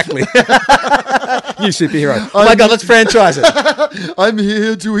 exactly. New superhero. Oh my god, let's franchise it. I'm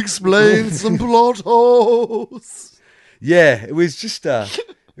here to explain some plot holes. Yeah, it was just a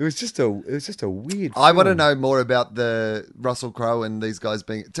weird film. I want to know more about the Russell Crowe and these guys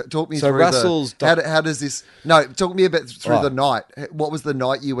being. Talk me through Russell's. How does this? No, talk me a bit through the night. What was the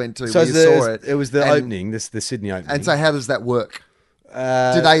night you went to? So where you saw it? It was the opening. The Sydney opening. And so, how does that work?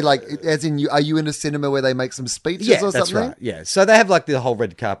 Do they like? As in, are you in a cinema where they make some speeches or something? That's right. Yeah. So they have like the whole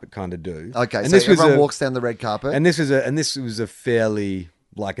red carpet kind of do. Okay. And so everyone walks down the red carpet. And this was a fairly,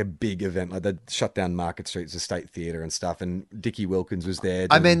 like, a big event. Like, they shut down Market Street, it's a state theatre and stuff, and Dickie Wilkins was there.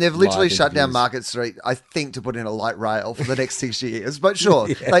 I mean, they've literally shut down Market Street, I think, to put in a light rail for the next 6 years. But sure,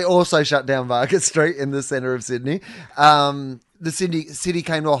 they also shut down Market Street in the centre of Sydney. The city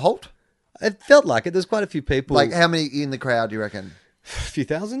came to a halt? It felt like it. There's quite a few people. Like, how many in the crowd, do you reckon? A few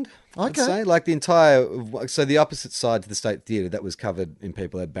thousand, okay. I'd say. Like the opposite side to the State Theatre, that was covered in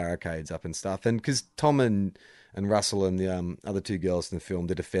people, had barricades up and stuff. And because Tom and Russell and the other two girls in the film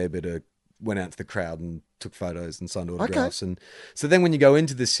did a fair bit of, went out to the crowd and took photos and signed autographs. Okay. And so then when you go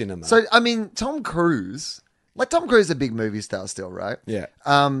into the cinema. So, I mean, Tom Cruise is a big movie star still, right? Yeah.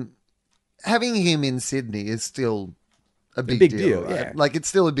 Having him in Sydney is still a big deal, right? Yeah. Like, it's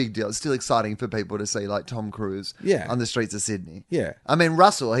still a big deal. It's still exciting for people to see, like, Tom Cruise on the streets of Sydney. Yeah. I mean,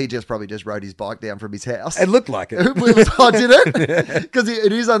 Russell, he probably just rode his bike down from his house. It looked like it. Did it? Because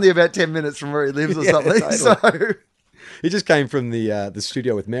it is only about 10 minutes from where he lives or something. Totally. So he just came from the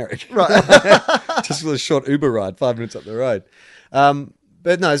studio with Merrick. Right. Just for a short Uber ride, 5 minutes up the road.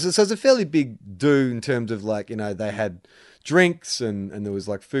 But no, so it's a fairly big do in terms of, like, they had drinks and there was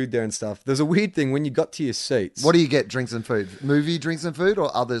like food there and stuff. There's a weird thing when you got to your seats. What do you get? Drinks and food? Movie drinks and food,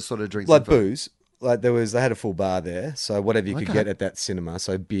 or other sort of drinks? Like and food? booze. Like they had a full bar there, so whatever you could get at that cinema.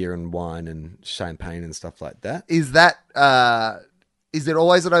 So beer and wine and champagne and stuff like that. Is that? Is there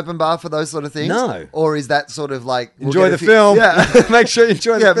always an open bar for those sort of things? No. Or is that sort of like... Enjoy the film. Yeah. Make sure you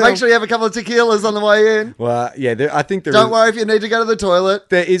enjoy the film. Yeah, make sure you have a couple of tequilas on the way in. Well, yeah, I think there Don't worry if you need to go to the toilet.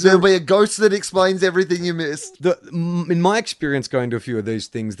 There'll be a ghost that explains everything you missed. In my experience going to a few of these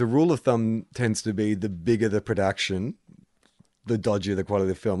things, the rule of thumb tends to be the bigger the production, the dodgier the quality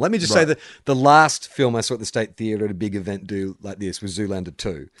of the film. Let me just say that the last film I saw at the State Theatre at a big event do like this was Zoolander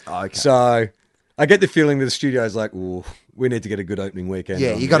 2. Oh, okay. So I get the feeling that the studio is like, ooh, we need to get a good opening weekend.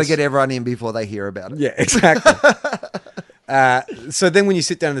 Yeah, you got to get everyone in before they hear about it. Yeah, exactly. So then when you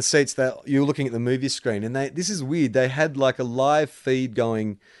sit down in the seats, you're looking at the movie screen, and this is weird. They had like a live feed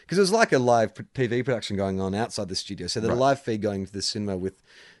going, because it was like a live TV production going on outside the studio. So they had a live feed going to the cinema with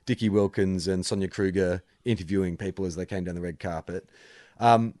Dickie Wilkins and Sonia Kruger interviewing people as they came down the red carpet.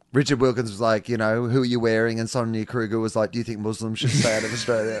 Richard Wilkins was like, who are you wearing? And Sonia Kruger was like, do you think Muslims should stay out of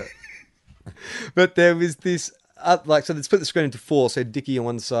Australia? But there was this, so they split the screen into four. So Dickie on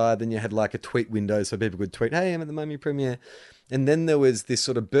one side, then you had like a tweet window so people could tweet, hey, I'm at the Mummy premiere. And then there was this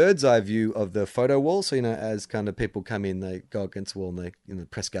sort of bird's eye view of the photo wall. So, as kind of people come in, they go against the wall and the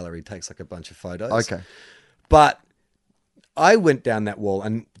press gallery takes like a bunch of photos. Okay. But I went down that wall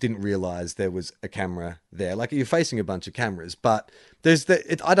and didn't realize there was a camera there. Like you're facing a bunch of cameras, but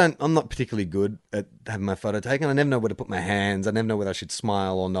I'm not particularly good at having my photo taken. I never know where to put my hands. I never know whether I should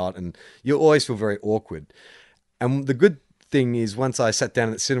smile or not. And you always feel very awkward. And the good thing is once I sat down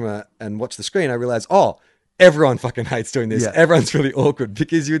at the cinema and watched the screen, I realized, everyone fucking hates doing this. Yeah. Everyone's really awkward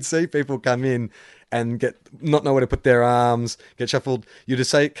because you would see people come in and not know where to put their arms, get shuffled. You'd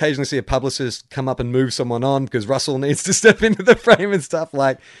occasionally see a publicist come up and move someone on because Russell needs to step into the frame and stuff.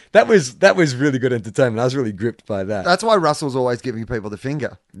 Like that was really good entertainment. I was really gripped by that. That's why Russell's always giving people the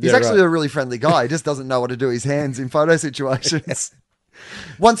finger. He's Yeah, actually right. a really friendly guy. He just doesn't know what to do with his hands in photo situations.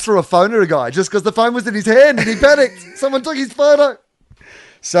 Once threw a phone at a guy just because the phone was in his hand and he panicked. Someone took his photo.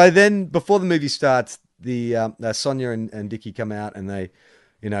 So then before the movie starts, the Sonia and Dickie come out and they,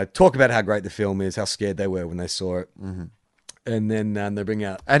 talk about how great the film is, how scared they were when they saw it. Mm-hmm. And then they bring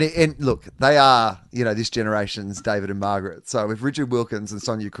out... And look, they are, this generation's David and Margaret. So if Richard Wilkins and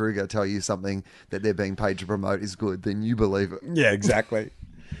Sonia Kruger tell you something that they're being paid to promote is good, then you believe it. Yeah, exactly.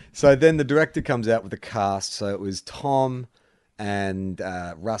 So then the director comes out with the cast. So it was Tom and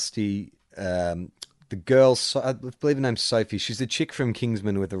Rusty, the girl, I believe her name's Sophie. She's the chick from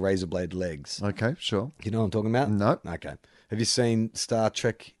Kingsman with the razor blade legs. Okay, sure. You know what I'm talking about? No. Okay. Have you seen Star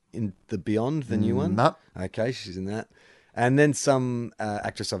Trek in the Beyond, the new one? No. Okay, she's in that. And then some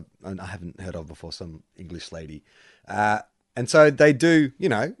actress I haven't heard of before, some English lady. And so they do,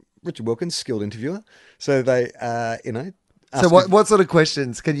 Richard Wilkins, skilled interviewer. So they, So what sort of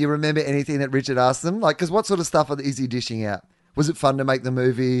questions? Can you remember anything that Richard asked them? Like, because what sort of stuff is he dishing out? Was it fun to make the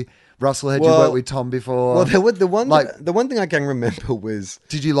movie? Russell, had you worked with Tom before? Well, the one thing I can remember was...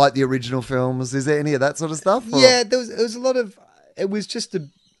 Did you like the original films? Is there any of that sort of stuff? Or? Yeah, it was a lot of... It was just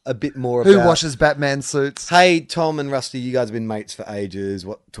a bit more Who about... washes Batman suits? Hey, Tom and Rusty, you guys have been mates for ages.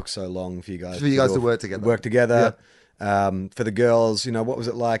 What took so long for you guys to work together? Work together. Yeah. For the girls, what was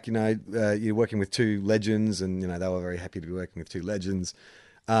it like? You're working with two legends, and they were very happy to be working with two legends.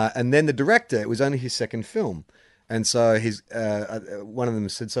 And then the director, it was only his second film, and so one of them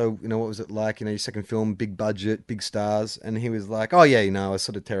said, "So what was it like? Your second film, big budget, big stars?" And he was like, "Oh yeah, I was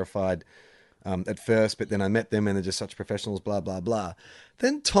sort of terrified at first, but then I met them, and they're just such professionals." Blah blah blah.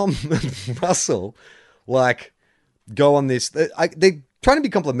 Then Tom and Russell, go on this. They're trying to be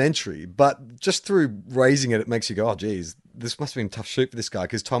complimentary, but just through raising it makes you go, oh, geez, this must have been a tough shoot for this guy.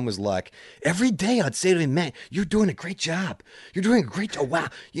 Because Tom was like, every day I'd say to him, man, you're doing a great job. You're doing a great job. Wow.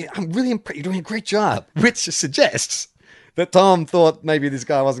 Yeah, I'm really impressed. You're doing a great job. Which suggests that Tom thought maybe this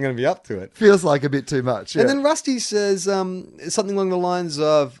guy wasn't going to be up to it. Feels like a bit too much. Yeah. And then Rusty says something along the lines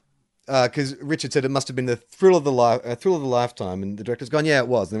of, because Richard said it must have been the thrill of the lifetime. And the director's gone, yeah, it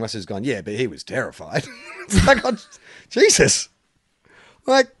was. And then Rusty's gone, yeah, but he was terrified. It's like, oh, Jesus.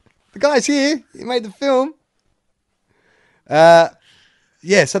 Like, the guy's here. He made the film.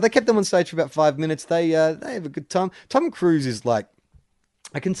 So they kept them on stage for about 5 minutes. They have a good time. Tom Cruise is like,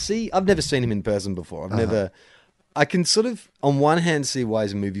 I've never seen him in person before. I can sort of, on one hand, see why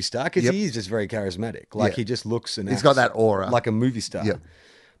he's a movie star, because he is just very charismatic. Like, he just looks and he's got that aura. like a movie star. Yep.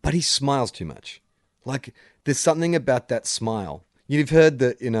 But he smiles too much. Like, there's something about that smile. You've heard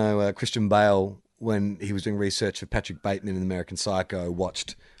that, Christian Bale, when he was doing research for Patrick Bateman in American Psycho,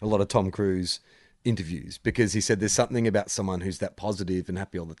 watched a lot of Tom Cruise interviews because he said there's something about someone who's that positive and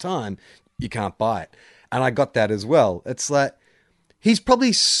happy all the time, you can't buy it. And I got that as well. It's like, he's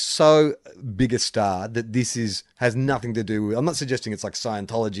probably so big a star that this has nothing to do with... I'm not suggesting it's like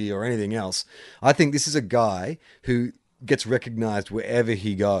Scientology or anything else. I think this is a guy who gets recognized wherever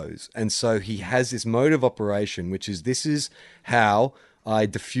he goes. And so he has this mode of operation, which is, this is how I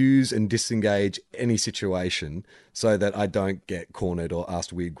diffuse and disengage any situation so that I don't get cornered or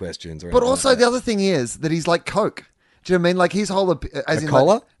asked weird questions. But also the other thing is that he's like Coke. Do you know what I mean? Like his whole...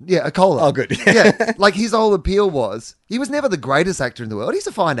 cola? Yeah, a cola. Oh, good. Yeah, like his whole appeal was, he was never the greatest actor in the world. He's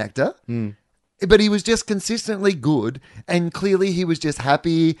a fine actor. but he was just consistently good, and clearly he was just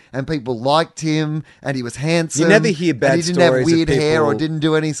happy, and people liked him, and he was handsome. You never hear bad and he didn't have stories of weird hair or people didn't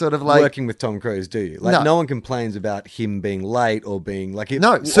do any sort of like working with Tom Cruise, do you? Like, no one complains about him being late or being like...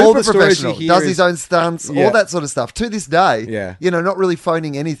 no, all super the stories you professional, hear does is- his own stunts, Yeah. all that sort of stuff. To this day, Yeah. not really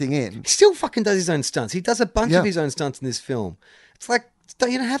phoning anything in. He still fucking does his own stunts. He does a bunch Yeah. of his own stunts in this film. It's like,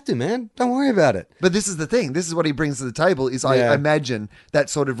 you don't have to, man. Don't worry about it. But this is the thing. This is what he brings to the table. Is I Yeah. imagine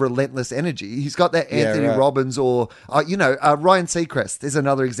that sort of relentless energy. He's got that Anthony right. Robbins or Ryan Seacrest is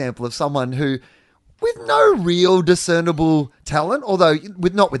another example of someone who, with no real discernible talent, although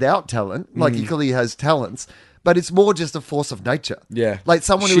not without talent, like he clearly has talents. But it's more just a force of nature. Yeah. Like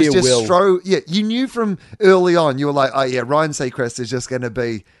someone who was Sheer just will. you knew from early on, you were like, oh yeah, Ryan Seacrest is just going to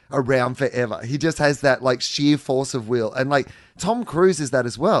be around forever. He just has that like sheer force of will. And like Tom Cruise is that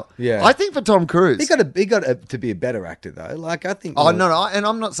as well. Yeah. I think for Tom Cruise. He got to be a better actor, though. Like, I think... Oh, no, and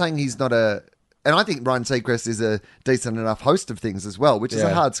I'm not saying he's not a... And I think Ryan Seacrest is a decent enough host of things as well, which is a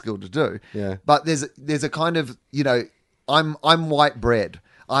Yeah. hard skill to do. Yeah. But there's a kind of, I'm white bread.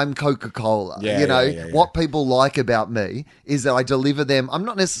 I'm Coca-Cola. Yeah, yeah. What people like about me is that I deliver them. I'm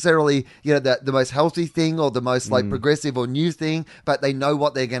not necessarily, the most healthy thing or the most like progressive or new thing, but they know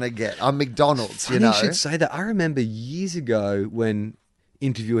what they're going to get. I'm McDonald's, Funny you should say that. I remember years ago when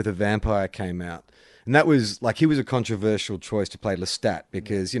Interview with a Vampire came out, and that was like, he was a controversial choice to play Lestat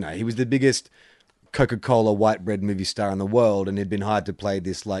because, he was the biggest Coca-Cola white bread movie star in the world, and he'd been hired to play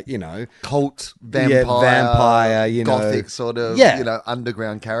this Cult vampire, vampire, gothic sort of,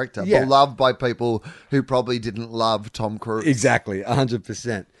 underground character, Yeah. beloved by people who probably didn't love Tom Cruise. Exactly,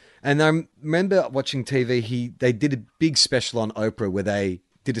 100%. And I remember watching TV, they did a big special on Oprah where they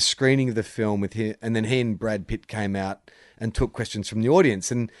did a screening of the film with him, and then he and Brad Pitt came out and took questions from the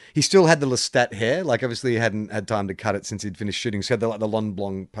audience. And he still had the Lestat hair, like obviously he hadn't had time to cut it since he'd finished shooting, so he had the long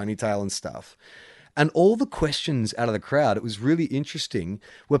blonde ponytail and stuff. And all the questions out of the crowd, it was really interesting,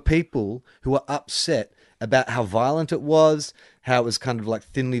 were people who were upset about how violent it was, how it was kind of like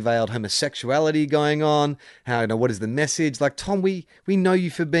thinly veiled homosexuality going on, how, what is the message? Like, Tom, we know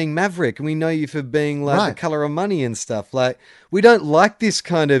you for being Maverick, and we know you for being like The Color of Money and stuff. Like, we don't like this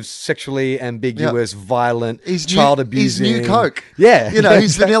kind of sexually ambiguous, violent, child abusing. He's new Coke. Yeah. He's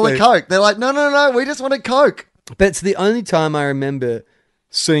exactly. vanilla Coke. They're like, no, we just wanted Coke. But it's the only time I remember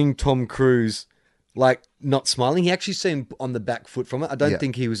seeing Tom Cruise like not smiling. He actually seemed on the back foot from it. I don't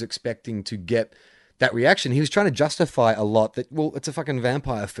think he was expecting to get that reaction. He was trying to justify a lot that, well, it's a fucking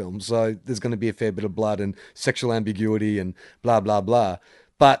vampire film, so there's going to be a fair bit of blood and sexual ambiguity and blah, blah, blah.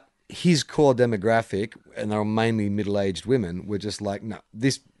 But his core demographic, and they're mainly middle-aged women, were just like, no,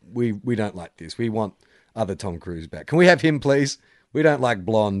 we don't like this. We want other Tom Cruise back. Can we have him, please? We don't like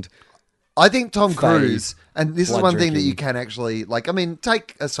blonde. I think Tom Cruise, and this is blood one thing that drinking. you can actually,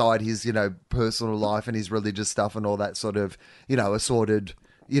 take aside his, personal life and his religious stuff and all that sort of, assorted,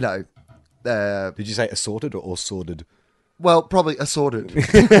 Did you say assorted or sordid? well, probably assorted.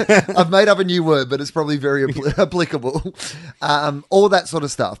 I've made up a new word, but it's probably very applicable. All that sort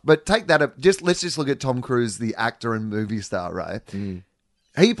of stuff. But take that, let's just look at Tom Cruise, the actor and movie star, right?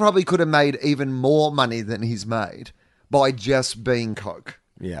 He probably could have made even more money than he's made by just being Coke.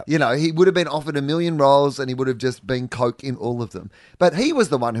 Yeah. He would have been offered 1 million roles and he would have just been Coke in all of them. But he was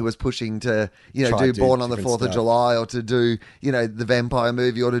the one who was pushing to, Try do to do Born on the different 4th of stuff. July or to do, the vampire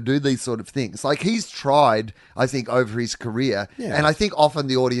movie or to do these sort of things. Like he's tried, I think, over his career. Yeah. And I think often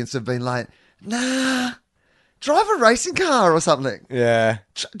the audience have been like, nah, drive a racing car or something. Yeah.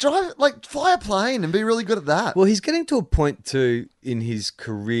 Drive, fly a plane and be really good at that. Well, he's getting to a point too in his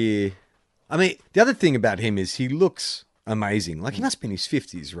career. I mean, the other thing about him is he looks amazing. Like, he must be in his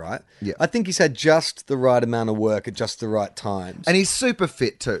 50s, right? Yeah. I think he's had just the right amount of work at just the right times. And he's super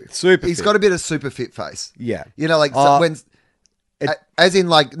fit too. Super He's fit. got a bit of super fit face. Yeah. When... as in,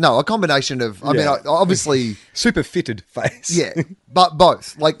 a combination of... I mean, obviously... Super fitted face. Yeah, but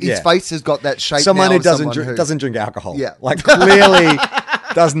both. His Yeah. face has got that shape Someone now who of doesn't someone doesn't drink alcohol. Yeah. Like, clearly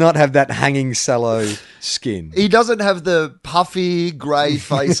does not have that hanging sallow skin. He doesn't have the puffy, grey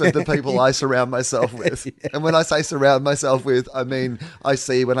face of the people I surround myself with. And when I say surround myself with, I mean I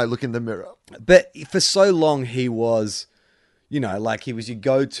see when I look in the mirror. But for so long, he was, he was your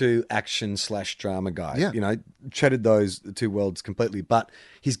go-to action/drama guy. Yeah. Treaded those two worlds completely. But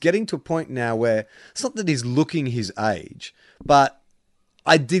he's getting to a point now where it's not that he's looking his age, but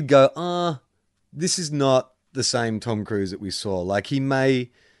I did go, this is not the same Tom Cruise that we saw. Like, he may...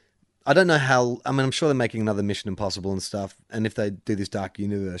 I don't know how... I mean, I'm sure they're making another Mission Impossible and stuff, and if they do this Dark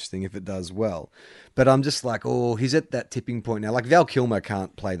Universe thing, if it does well. But I'm just like, he's at that tipping point now. Like, Val Kilmer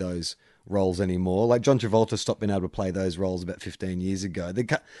can't play those roles anymore. Like John Travolta stopped being able to play those roles about 15 years ago. There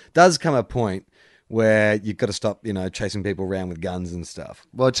does come a point where you've got to stop, chasing people around with guns and stuff.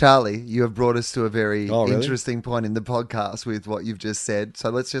 Well, Charlie, you have brought us to a very really? interesting point in the podcast with what you've just said. So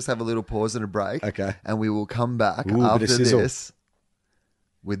let's just have a little pause and a break. Okay. And we will come back Ooh, after bit of sizzle. this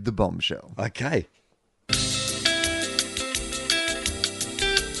with the bombshell. Okay.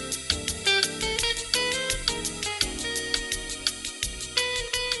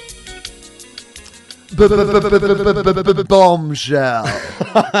 Bombshell.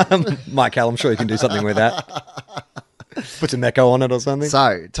 Michael, I'm sure you can do something with that. Put some echo on it or something.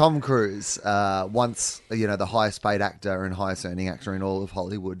 So, Tom Cruise, once, the highest paid actor and highest earning actor in all of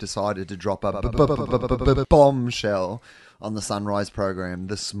Hollywood, decided to drop a bombshell on the Sunrise program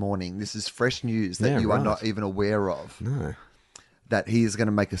this morning. This is fresh news that you are not even aware of. No. That he is going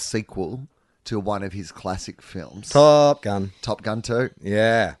to make a sequel to one of his classic films. Top Gun. Top Gun 2.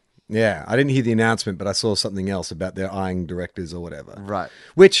 Yeah. Yeah. I didn't hear the announcement, but I saw something else about their eyeing directors or whatever. Right.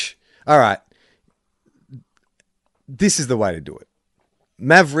 Which, all right. This is the way to do it.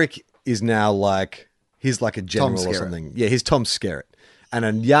 Maverick is now he's like a general or something. Yeah, he's Tom Skerritt. And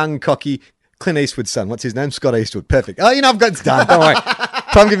a young, cocky Clint Eastwood's son. What's his name? Scott Eastwood. Perfect. Oh, I've got it done. Don't worry.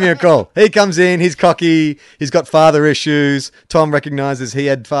 Tom, give me a call. He comes in. He's cocky. He's got father issues. Tom recognizes he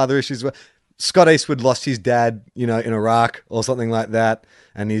had father issues. Scott Eastwood lost his dad, in Iraq or something like that.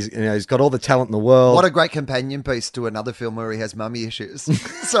 And he's got all the talent in the world. What a great companion piece to another film where he has mummy issues.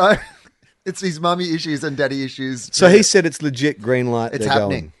 So... It's his mummy issues and daddy issues. So he said it's legit green light. It's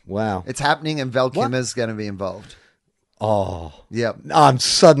happening. Wow. It's happening and Val Kilmer's going to be involved. Oh. Yep. I'm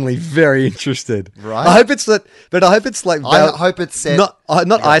suddenly very interested. Right. I hope it's like I hope it's said... Not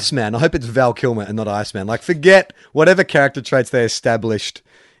Iceman. I hope it's Val Kilmer and not Iceman. Forget whatever character traits they established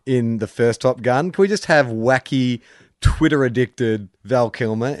in the first Top Gun. Can we just have wacky... Twitter-addicted Val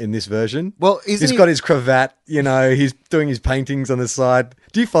Kilmer in this version? Well, he's got his cravat, he's doing his paintings on the side.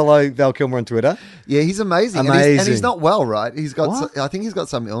 Do you follow Val Kilmer on Twitter? Yeah, he's amazing. And he's not well, right? I think he's got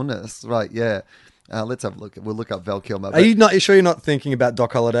some illness, right? Yeah. Let's have a look. We'll look up Val Kilmer. Are you sure you're not thinking about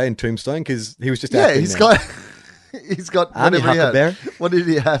Doc Holliday in Tombstone? Because he was just acting he's got whatever he had. What did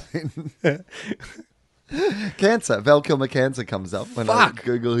he have in? Cancer. Val Kilmer cancer comes up when I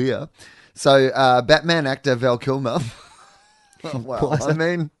Google here. So, Batman actor Val Kilmer. Oh, wow. I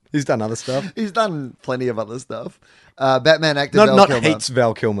mean... He's done other stuff. He's done plenty of other stuff. Batman actor Val Kilmer. Not hates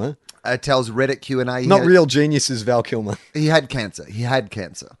Val Kilmer. Tells Reddit Q&A... Not real geniuses Val Kilmer. He had cancer.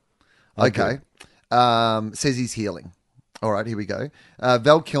 Okay. Says he's healing. All right, here we go.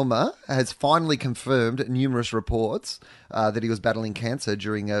 Val Kilmer has finally confirmed numerous reports that he was battling cancer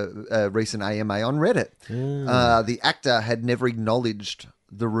during a recent AMA on Reddit. The actor had never acknowledged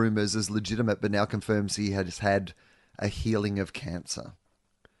the rumors as legitimate, but now confirms he has had a healing of cancer.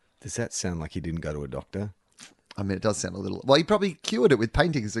 Does that sound like he didn't go to a doctor? I mean, it does sound a little... Well, he probably cured it with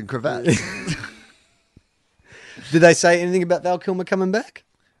paintings and cravats. Did they say anything about Val Kilmer coming back?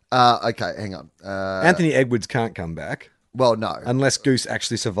 Okay, hang on. Anthony Edwards can't come back. Well, no. Unless Goose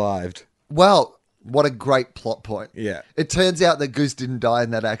actually survived. Well... What a great plot point. Yeah. It turns out that Goose didn't die in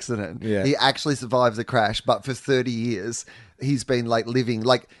that accident. Yeah. He actually survived the crash, but for 30 years, he's been living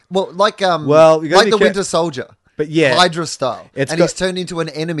like the Winter Soldier. But yeah. Hydra style. He's turned into an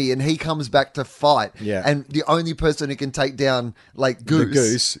enemy and he comes back to fight. Yeah. And the only person who can take down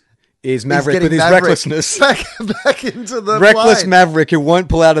Goose is Maverick with his recklessness. Back into the reckless plane. Maverick who won't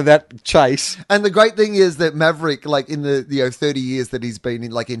pull out of that chase. And the great thing is that Maverick, in the 30 years that he's been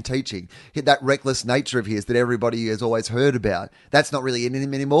in teaching, that reckless nature of his that everybody has always heard about, that's not really in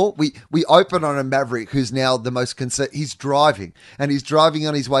him anymore. We open on a Maverick who's now the most concerned. He's driving on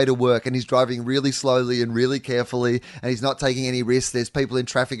his way to work and he's driving really slowly and really carefully and he's not taking any risks. There's people in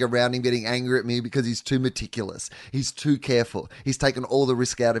traffic around him getting angry at me because he's too meticulous. He's too careful. He's taken all the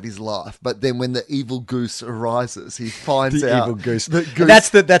risk out of his life. But then when the evil Goose arises, he finds out evil Goose. That's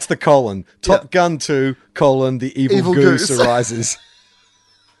the colon. Top Gun 2, the evil Goose arises.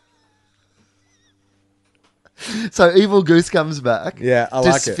 So evil Goose comes back. Yeah, I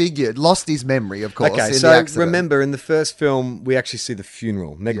like it. Disfigured, lost his memory, of course. Okay, so remember in the first film we actually see the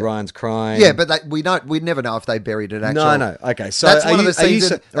funeral. Meg Ryan's crying. Yeah, but we never know if they buried it. Actually, no. Okay, so that's one of the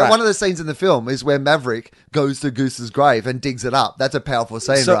scenes. One of the scenes in the film is where Maverick goes to Goose's grave and digs it up. That's a powerful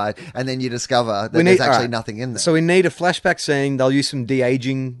scene, right? And then you discover that there's actually nothing in there. So we need a flashback scene. They'll use some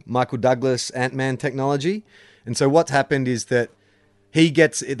de-aging Michael Douglas Ant-Man technology, and so what's happened is that.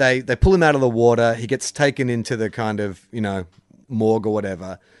 They pull him out of the water. He gets taken into the kind of, morgue or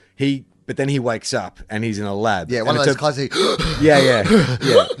whatever. But but then he wakes up and he's in a lab. Yeah, one And of it's those a- classic. yeah.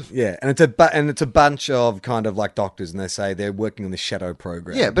 And it's a bunch of kind of like doctors, and they say they're working on the shadow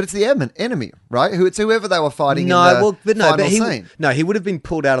program. Yeah, but it's the enemy, right? It's whoever they were fighting in the final scene. he would have been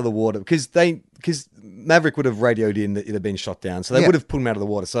pulled out of the water because Maverick would have radioed in that it had been shot down, so they Yeah. would have pulled him out of the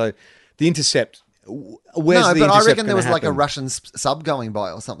water. So the intercept, where's No, the but I intercept reckon there gonna was like a happen? Russian sub going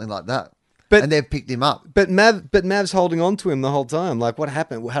by or something like that. But- and they've picked him up. But Mav's holding on to him the whole time. Like, what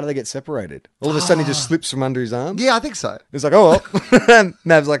happened? How do they get separated? All of a sudden, he just slips from under his arm. Yeah, I think so. It's like, oh, well. And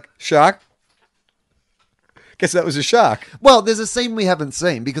Mav's like, shark. Guess that was a shark. Well, there's a scene we haven't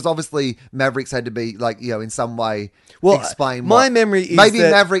seen because obviously Maverick's had to be like, in some way explain. my memory is maybe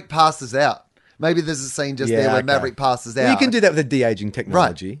that- Maverick passes out. Maybe there's a scene just there where okay. Maverick passes out. Well, you can do that with the de-aging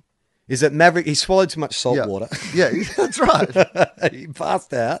technology. Is that Maverick, he swallowed too much salt Yeah. water. Yeah, that's right. He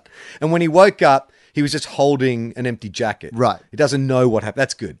passed out. And when he woke up, he was just holding an empty jacket. Right. He doesn't know what happened.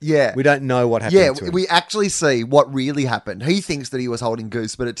 That's good. Yeah. We don't know what happened Yeah, to him. we actually see what really happened. He thinks that he was holding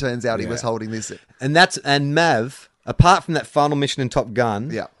Goose, but it turns out he was holding this. And Mav, apart from that final mission in Top Gun,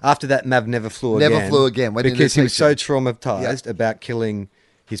 Yeah. after that Mav never flew Never again. flew again, went into Because he was so teaching. traumatized about killing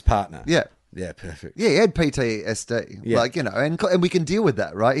his partner. Yeah. Yeah, perfect. Yeah, he had PTSD. Yeah. And we can deal with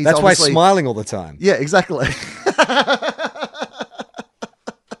that, right? He's That's why he's obviously- smiling all the time. Yeah, exactly.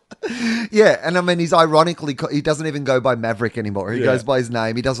 Yeah, and I mean, he's ironically, he doesn't even go by Maverick anymore. He Yeah. goes by his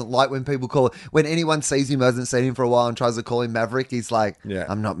name. He doesn't like when people call, when anyone sees him, hasn't seen him for a while and tries to call him Maverick, he's like, Yeah.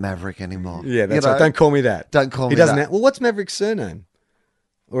 I'm not Maverick anymore. Yeah, that's You right. know? Don't call me that. Don't call he me doesn't that. Well, what's Maverick's surname?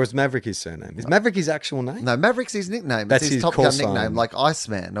 Or is Maverick his surname? Is Maverick his actual name? No, Maverick's his nickname. That's It's his his Top call Gun sign. nickname, like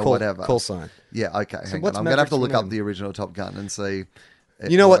Iceman or Call- whatever. call sign. Yeah, okay. Hang what's on. I'm going to have to Maverick's look up name? the original Top Gun and see.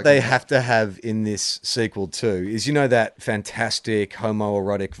 You know what I they can- have to have in this sequel too is that fantastic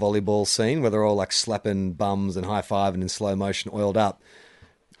homoerotic volleyball scene where they're all like slapping bums and high-fiving in slow motion, oiled up.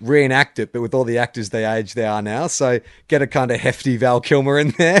 Reenact it, but with all the actors the age they are now. So get a kind of hefty Val Kilmer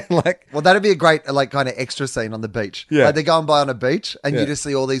in there, like. Well, that'd be a great, like, kind of extra scene on the beach. Yeah. Like, they're going by on a beach, and Yeah. you just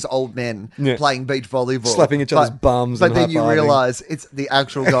see all these old men Yeah. playing beach volleyball. Slapping each other's bums But and then you high-fiving. realise it's the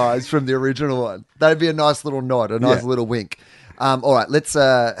actual guys from the original one. That'd be a nice little nod, a nice Yeah. little wink. All right, let's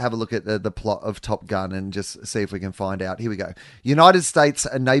have a look at the plot of Top Gun and just see if we can find out. Here we go. United States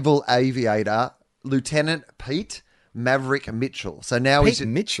Naval Aviator, Lieutenant Pete Maverick Mitchell. So now Pete he's...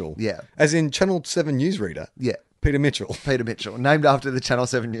 Mitchell? Yeah. As in Channel 7 newsreader? Yeah. Peter Mitchell. Peter Mitchell, named after the Channel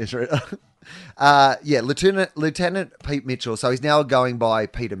 7 newsreader. Lieutenant Pete Mitchell. So he's now going by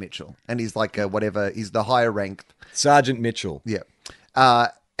Peter Mitchell, and he's like he's the higher ranked. Sergeant Mitchell. Yeah.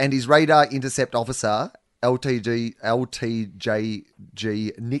 And his radar intercept officer,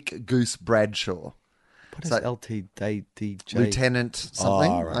 LTJG Nick Goose Bradshaw. What is So- LTDJ? Lieutenant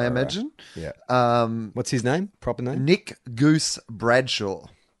something, Oh, right, I right, imagine. Yeah. What's his name? Proper name? Nick Goose Bradshaw.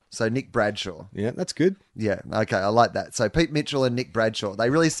 So Nick Bradshaw. Yeah, that's good. Yeah, okay, I like that. So Pete Mitchell and Nick Bradshaw, they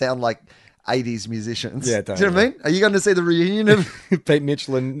really sound like 80s musicians. Yeah, Do you know what I mean? Are you going to see the reunion of... Pete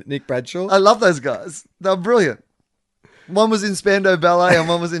Mitchell and Nick Bradshaw. I love those guys. They're brilliant. One was in Spandau Ballet and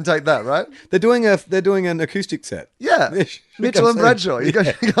one was in Take That, right? They're doing an acoustic set. Yeah. Yeah, should Mitchell go and see Bradshaw. them. You go,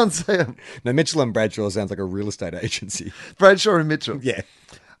 Yeah. you go and see them. No, Mitchell and Bradshaw sounds like a real estate agency. Bradshaw and Mitchell. Yeah.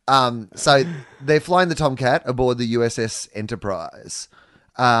 So they're flying the Tomcat aboard the USS Enterprise.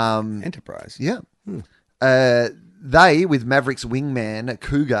 Enterprise. Yeah. They, with Maverick's wingman,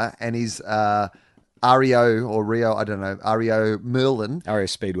 Cougar, and his Ario Merlin, Ario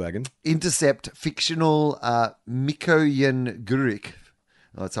Speedwagon. intercept fictional Mikoyan Gurik.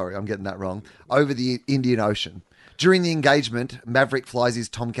 Oh, sorry, I'm getting that wrong. Over the Indian Ocean. During the engagement, Maverick flies his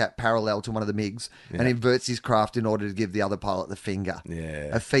Tomcat parallel to one of the MiGs and inverts his craft in order to give the other pilot the finger. Yeah.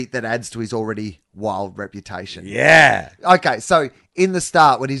 A feat that adds to his already wild reputation. Yeah. Okay, so in the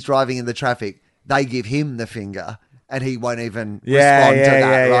start, when he's driving in the traffic, they give him the finger, and he won't even respond to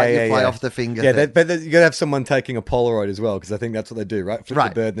that, right? You play off the finger. Yeah, thing. but you got to have someone taking a Polaroid as well, because I think that's what they do, right? Flip Right.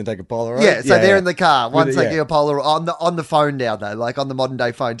 the bird and then take a Polaroid. Yeah, so they're in the car. One With it, taking yeah. a Polaroid on the phone now, though, like on the modern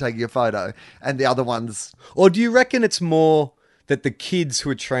day phone, taking a photo, and the other one's Or do you reckon it's more that the kids who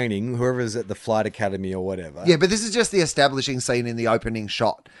are training, whoever's at the flight academy or whatever, yeah. But this is just the establishing scene in the opening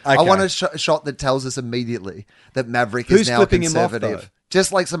shot. I Okay. want a shot that tells us immediately that Maverick Who's is now flipping him off, conservative, though?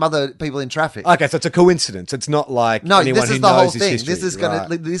 just like some other people in traffic. Okay, so it's a coincidence. It's not like No, anyone this who is the knows whole his thing. history. This is Right.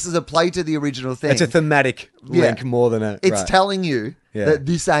 This is a play to the original thing. It's a thematic Yeah. link more than a. It's right. telling you Yeah. that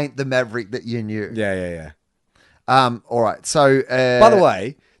this ain't the Maverick that you knew. Yeah. All right. So, By the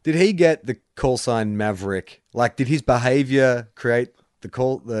way, did he get the call sign Maverick? Like, did his behavior create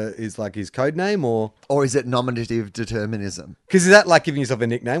is like his code name, or is it nominative determinism? because is that like giving yourself a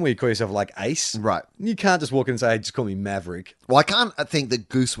nickname where you call yourself like Ace? Right. You can't just walk in and say, "Hey, just call me Maverick." Well, I can't think that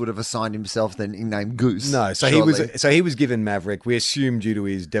Goose would have assigned himself the nickname Goose. No, so surely. he was given Maverick. We assume due to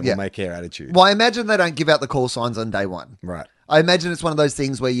his devil may care attitude. Well, I imagine they don't give out the call signs on day one. Right. I imagine it's one of those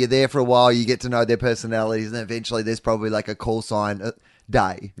things where you're there for a while, you get to know their personalities, and then eventually there's probably like a call sign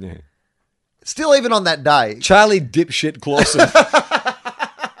day. Yeah. Still, even on that day, Charlie Dipshit Clausen.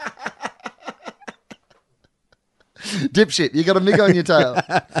 dipshit, you got a mig on your tail.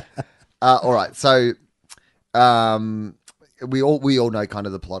 All right, so we all know kind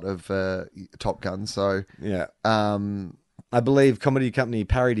of the plot of Top Gun. So Yeah. I believe Comedy Company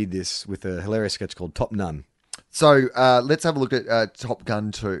parodied this with a hilarious sketch called Top Nun. So let's have a look at Top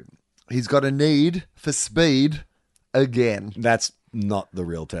Gun 2. He's got a need for speed again. That's not the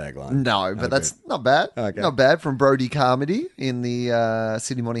real tagline. No, but Okay. that's not bad. Okay. Not bad from Brody Carmody in the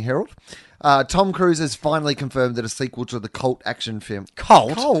Sydney Morning Herald. Tom Cruise has finally confirmed that a sequel to the cult action film.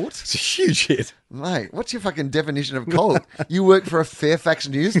 Cult? Cult? It's a huge hit. Mate, what's your fucking definition of cult? You work for a Fairfax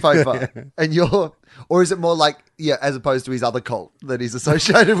newspaper and you're... Or is it more like, as opposed to his other cult that he's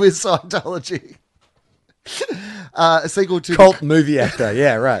associated with Scientology? A sequel to... Cult movie actor.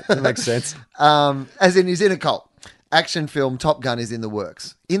 Yeah, right. That makes sense. As in, he's in a cult. Action film Top Gun is in the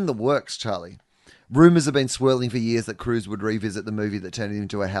works. In the works, Charlie. Rumours have been swirling for years that Cruise would revisit the movie that turned him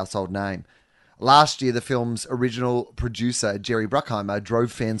into a household name. Last year, the film's original producer, Jerry Bruckheimer,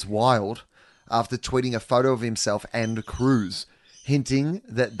 drove fans wild after tweeting a photo of himself and Cruise, hinting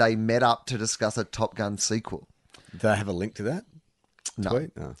that they met up to discuss a Top Gun sequel. Do I have a link to that? No.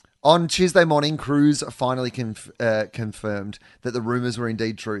 Tweet? No. On Tuesday morning, Cruise finally confirmed that the rumours were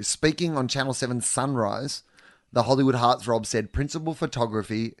indeed true. Speaking on Channel 7's Sunrise, the Hollywood heartthrob said principal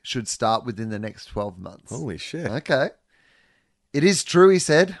photography should start within the next 12 months. Holy shit. Okay. It is true, he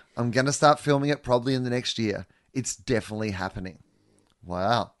said. I'm going to start filming it probably in the next year. It's definitely happening.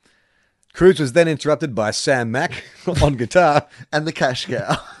 Wow. Cruise was then interrupted by Sam Mack on guitar. And the cash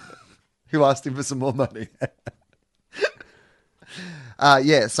cow, who asked him for some more money.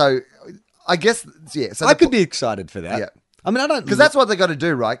 So I guess, So I could be excited for that. Yeah. I mean, I don't... Because that's what they got to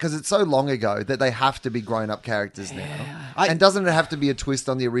do, right? Because it's so long ago that they have to be grown-up characters now. And doesn't it have to be a twist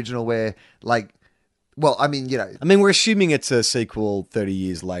on the original where, like... Well, I mean, we're assuming it's a sequel 30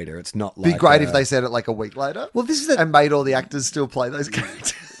 years later. It's not like... It'd be great if they said it like a week later. Well, this is and made all the actors still play those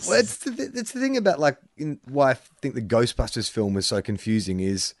characters. Well, it's the thing about why I think the Ghostbusters film was so confusing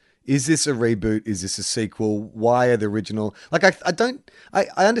is this a reboot? Is this a sequel? Why are the original... Like, I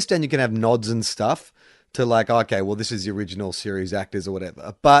understand you can have nods and stuff to like, okay, well, this is the original series actors or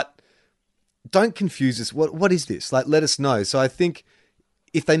whatever, but don't confuse us. What is this? Like, let us know. So I think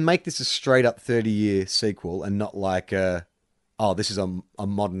if they make this a straight up 30-year sequel and not like, this is a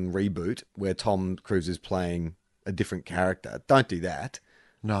modern reboot where Tom Cruise is playing a different character, don't do that.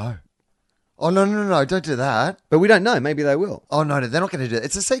 No. Oh, no, don't do that. But we don't know. Maybe they will. Oh, no, they're not going to do it.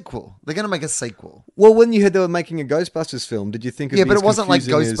 It's a sequel. They're going to make a sequel. Well, when you heard they were making a Ghostbusters film, did you think but it wasn't like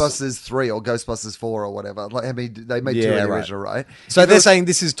confusing Ghostbusters 3 or Ghostbusters 4 or whatever. Like, I mean, they made two in the original, right? So they're saying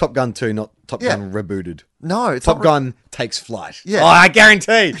this is Top Gun 2, not Top Gun rebooted. No, it's Top not Gun takes flight. Yeah. Oh, I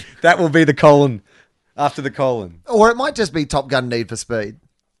guarantee that will be the colon after the colon. Or it might just be Top Gun Need for Speed.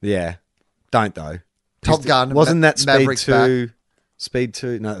 Yeah. Don't, though. Top Gun. Wasn't that Speed Maverick's 2? Back. Speed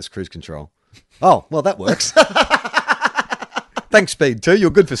 2? No, that's Cruise Control. Oh, well, that works. Thanks, Speed 2.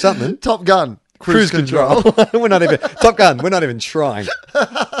 You're good for something. Top Gun. Cruise Control. We're not even... Top Gun. We're not even trying.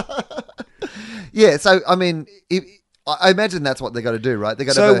 Yeah, so, I mean... I imagine that's what they got to do, right? They've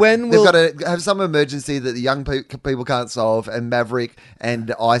got to have some emergency that the young people can't solve, and Maverick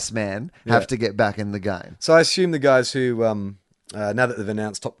and Iceman have to get back in the game. So I assume the guys who, now that they've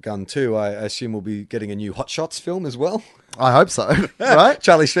announced Top Gun 2, I assume we'll be getting a new Hot Shots film as well. I hope so, right?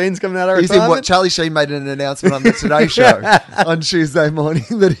 Charlie Sheen's coming out of retirement. retirement. What Charlie Sheen made an announcement on the Today Show on Tuesday morning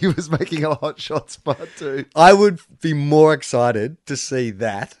that he was making a Hot Shots Part 2. I would be more excited to see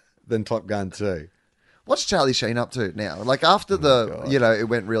that than Top Gun 2. What's Charlie Sheen up to now? Like after it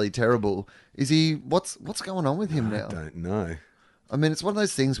went really terrible. Is he? What's going on with him now? I don't know. I mean, it's one of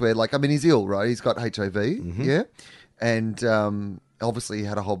those things where, he's ill, right? He's got HIV, yeah, and obviously he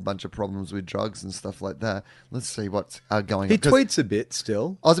had a whole bunch of problems with drugs and stuff like that. Let's see what's going on. He tweets a bit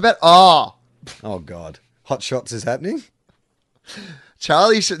still. I was about Oh God, Hot Shots is happening.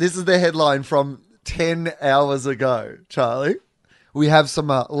 Charlie. This is the headline from 10 hours ago. Charlie. We have some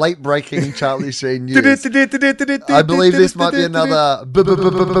late-breaking Charlie Sheen news. I believe this might be another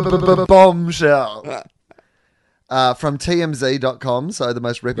bombshell. From TMZ.com, so the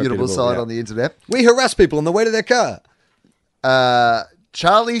most reputable site on the internet. We harass people on the way to their car.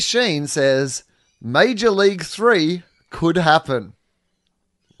 Charlie Sheen says Major League 3 could happen.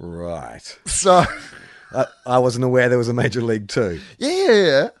 Right. So, I wasn't aware there was a Major League 2.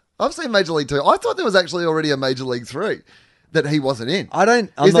 yeah. I've seen Major League 2. I thought there was actually already a Major League 3 that he wasn't in.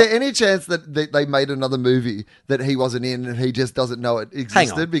 Is there any chance that they made another movie that he wasn't in and he just doesn't know it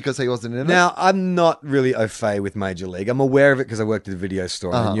existed because he wasn't in it? Now, I'm not really au fait with Major League. I'm aware of it because I worked at a video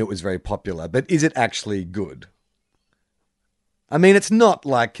store and I knew it was very popular. But is it actually good? I mean, it's not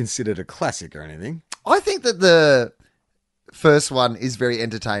like considered a classic or anything. I think that the first one is very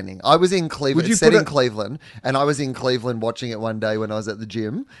entertaining. I was in Cleveland. It's set in Cleveland, and I was in Cleveland watching it one day when I was at the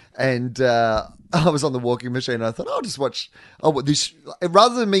gym, and I was on the walking machine, and I thought, I'll just watch this.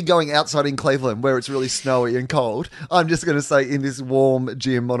 Rather than me going outside in Cleveland where it's really snowy and cold, I'm just going to stay in this warm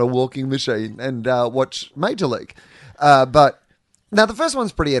gym on a walking machine and watch Major League. But now the first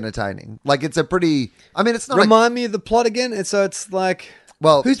one's pretty entertaining. Like, it's a pretty... I mean, it's not... Remind me of the plot again. And so it's like...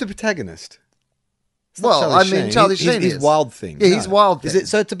 Well, who's the protagonist? Charlie Sheen is Wild Thing. Yeah, he's Wild Thing. Is it?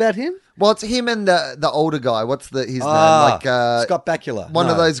 So it's about him? Well, it's him and the older guy. What's his name? Like Scott Bakula. One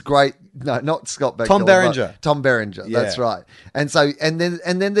of those great. No, not Scott Bakula. Tom Berenger. Tom Berenger. Yeah. That's right. And so and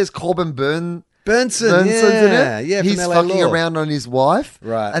then there's Corbin Burnson. Yeah, in it. Yeah. He's from LA fucking Law. around on his wife.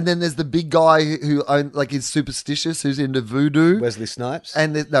 Right. And then there's the big guy who is superstitious, who's into voodoo. Wesley Snipes.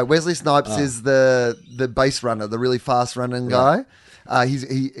 And Wesley Snipes is the base runner, the really fast running guy. All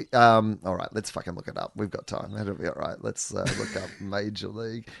right, let's fucking look it up. We've got time. That'll be all right. Let's look up Major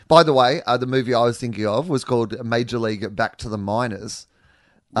League. By the way, the movie I was thinking of was called Major League Back to the Minors.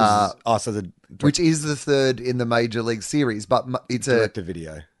 Which is the third in the Major League series, but it's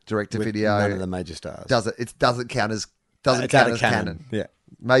direct-to-video. Direct-to-video. None of the major stars. It doesn't count as canon. Yeah.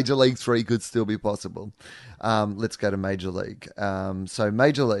 Major League 3 could still be possible. Let's go to Major League. So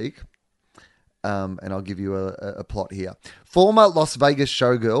Major League... and I'll give you a plot here. Former Las Vegas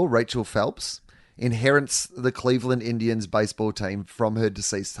showgirl Rachel Phelps inherits the Cleveland Indians baseball team from her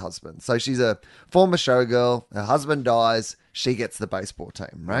deceased husband. So she's a former showgirl. Her husband dies. She gets the baseball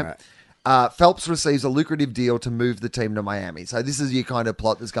team, right? Phelps receives a lucrative deal to move the team to Miami. So this is your kind of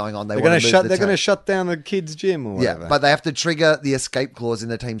plot that's going on. They're going to shut down the kids' gym or whatever. Yeah, but they have to trigger the escape clause in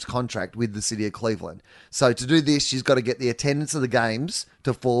the team's contract with the city of Cleveland. So to do this, she's got to get the attendance of the games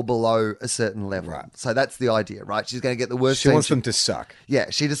to fall below a certain level. Right. So that's the idea, right? She's going to get the worst. She wants them to suck.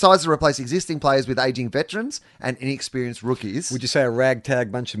 Yeah, she decides to replace existing players with aging veterans and inexperienced rookies. Would you say a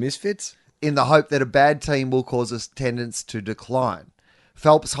ragtag bunch of misfits? In the hope that a bad team will cause attendance to decline.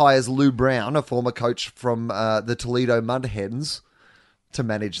 Phelps hires Lou Brown, a former coach from the Toledo Mudhens, to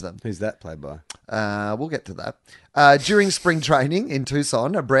manage them. Who's that played by? We'll get to that. During spring training in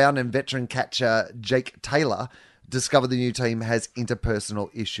Tucson, Brown and veteran catcher Jake Taylor discover the new team has interpersonal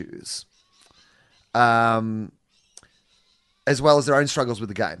issues, as well as their own struggles with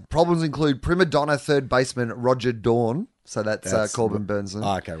the game. Problems include prima donna third baseman Roger Dawn. So that's Corbin Burnson.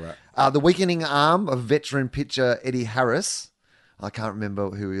 Oh, okay, right. The weakening arm of veteran pitcher Eddie Harris. I can't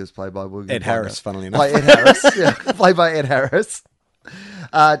remember who he was played by. Ed Harris, funnily enough. By Ed Harris, yeah. Played by Ed Harris.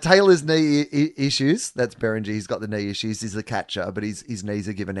 Taylor's knee issues. That's Berenger. He's got the knee issues. He's the catcher, but his knees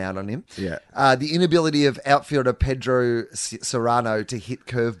are given out on him. Yeah. The inability of outfielder Pedro Serrano to hit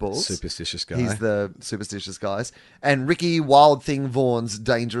curveballs. Superstitious guy. He's the superstitious guys. And Ricky Wild Thing Vaughn's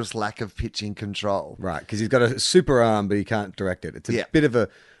dangerous lack of pitching control. Right, because he's got a super arm, but he can't direct it. It's a bit of a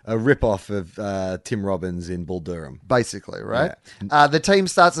rip-off of Tim Robbins in Bull Durham. Basically, right? Yeah. The team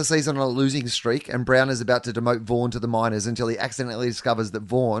starts the season on a losing streak, and Brown is about to demote Vaughn to the minors until he accidentally discovers that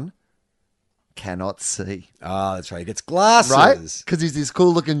Vaughn cannot see. Ah, that's right. He gets glasses. Right? Because he's this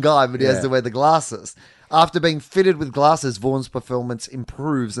cool-looking guy, but he has to wear the glasses. After being fitted with glasses, Vaughn's performance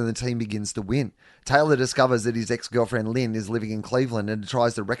improves and the team begins to win. Taylor discovers that his ex-girlfriend Lynn is living in Cleveland and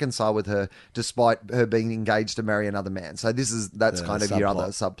tries to reconcile with her despite her being engaged to marry another man. So that's kind of your other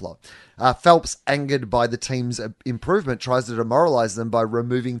subplot. Phelps, angered by the team's improvement, tries to demoralize them by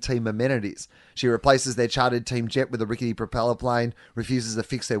removing team amenities. She replaces their chartered team jet with a rickety propeller plane, refuses to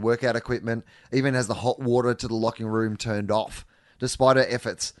fix their workout equipment, even has the hot water to the locker room turned off. Despite her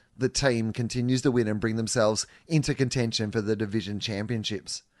efforts, the team continues to win and bring themselves into contention for the division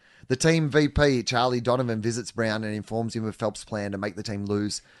championships. The team VP, Charlie Donovan, visits Brown and informs him of Phelps' plan to make the team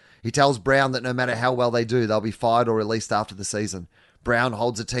lose. He tells Brown that no matter how well they do, they'll be fired or released after the season. Brown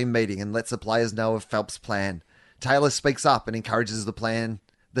holds a team meeting and lets the players know of Phelps' plan. Taylor speaks up and encourages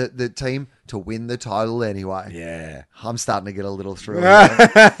the team to win the title anyway. Yeah. I'm starting to get a little through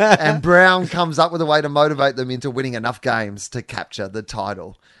it. And Brown comes up with a way to motivate them into winning enough games to capture the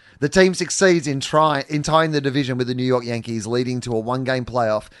title. The team succeeds in tying the division with the New York Yankees, leading to a one-game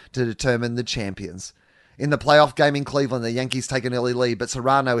playoff to determine the champions. In the playoff game in Cleveland, the Yankees take an early lead, but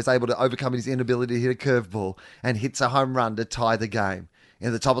Serrano is able to overcome his inability to hit a curveball and hits a home run to tie the game.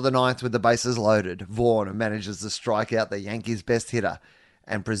 In the top of the ninth, with the bases loaded, Vaughn manages to strike out the Yankees' best hitter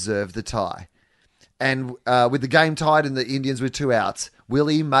and preserve the tie. And with the game tied and the Indians with 2 outs,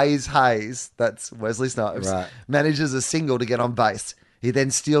 Willie Mays Hayes, that's Wesley Snipes, Right. manages a single to get on base. He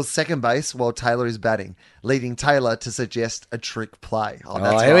then steals second base while Taylor is batting, leading Taylor to suggest a trick play. Oh,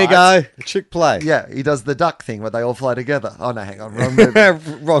 that's here we right. go. Trick play. Yeah, he does the duck thing where they all fly together. Oh, no, hang on. Wrong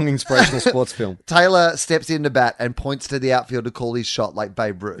movie. Wrong inspirational sports film. Taylor steps in to bat and points to the outfield to call his shot like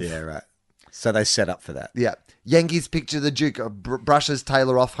Babe Ruth. Yeah, right. So they set up for that. Yeah. Yankees picture the Duke brushes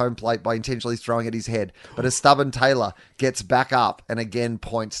Taylor off home plate by intentionally throwing at his head, but a stubborn Taylor gets back up and again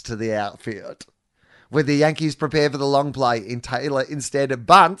points to the outfield. With the Yankees prepare for the long play, Taylor instead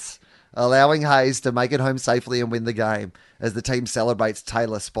bunts, allowing Hayes to make it home safely and win the game. As the team celebrates,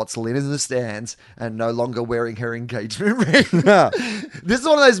 Taylor spots Lynn in the stands and no longer wearing her engagement ring. This is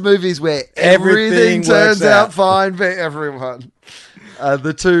one of those movies where everything turns works out out. fine for everyone.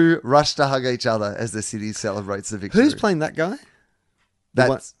 The two rush to hug each other as the city celebrates the victory. Who's playing that guy?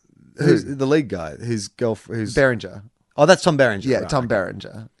 That's Who's the lead guy? His girlfriend? Who's Berenger. Oh, that's Tom Berenger. Yeah, right. Tom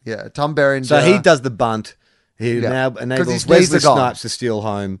Berenger. Yeah, Tom Berenger. So he does the bunt. He Yeah. now 'Cause enables his Wesley knees are gone. Snipes to steal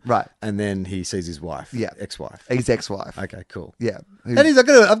home. Right. And then he sees his wife. Yeah. Ex-wife. His ex-wife. Okay, cool. Yeah. That is, I've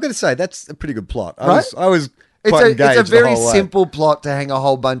got to say, that's a pretty good plot. Right? I was quite engaged It's a very the whole way. simple plot to hang a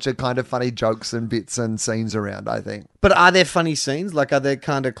whole bunch of kind of funny jokes and bits and scenes around, I think. But are there funny scenes? Like, are there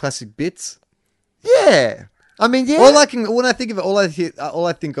kind of classic bits? Yeah. I mean, yeah. Well, when I think of it, all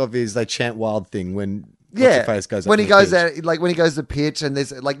I think of is they chant "Wild Thing" when What's-Her-Face goes up when to he the goes pitch. out, like when he goes to pitch, and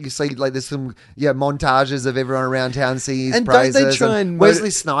there's like you see, like there's some montages of everyone around town singing his And don't they praises. try and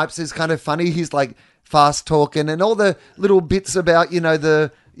Wesley Snipes is kind of funny. He's like fast talking, and all the little bits about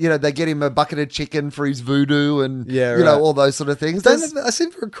they get him a bucket of chicken for his voodoo, and Yeah, right. all those sort of things. There's- I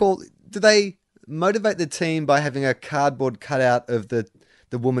seem to recall. Do they motivate the team by having a cardboard cutout of the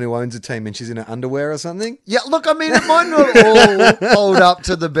woman who owns the team and she's in her underwear or something? Yeah, look, I mean, it might not all hold up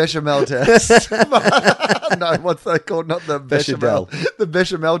to the bechamel test. No, what's that called? Not the bechamel. The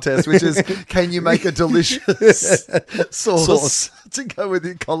bechamel test, which is, can you make a delicious sauce to go with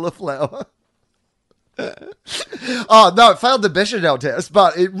your cauliflower? Oh, no, it failed the bechamel test,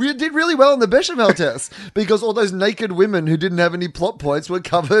 but it did really well in the bechamel test because all those naked women who didn't have any plot points were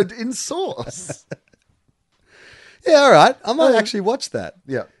covered in sauce. Yeah, all right. I might actually watch that.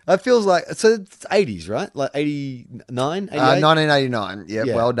 Yeah. It feels like, so it's 80s, right? Like 89, 88? 1989. Yep,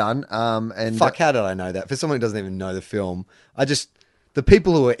 Yeah. well done. And Fuck, how did I know that? For someone who doesn't even know the film, the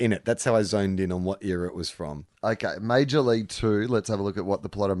people who were in it, that's how I zoned in on what era it was from. Okay, Major League 2. Let's have a look at what the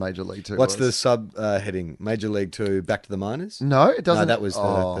plot of Major League 2 What's was. the sub heading? Major League 2, Back to the Minors? No, it doesn't. No, that was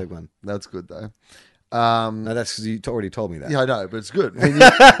the third one. That's good, though. No, that's because you already told me that. Yeah, I know, but it's good.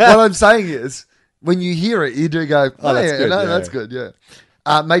 What I'm saying is, when you hear it, you do go, oh, that's yeah, good, no, yeah. that's good,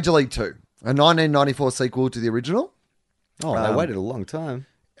 yeah. Major League 2, a 1994 sequel to the original. Oh, they waited a long time.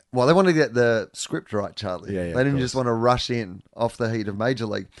 Well, they wanted to get the script right, Charlie. Yeah, They of didn't course. just want to rush in off the heat of Major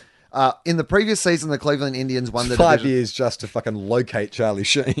League. In the previous season, the Cleveland Indians won the 5 division. years just to fucking locate Charlie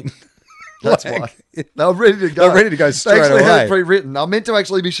Sheen. That's Like, why. They were ready to go. They're ready to go They straight actually had away. it pre-written. I meant to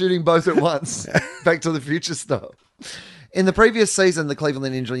actually be shooting both at once. Back to the Future stuff. In the previous season, the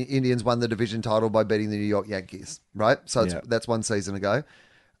Cleveland Indians won the division title by beating the New York Yankees, right? So Yeah. that's one season ago.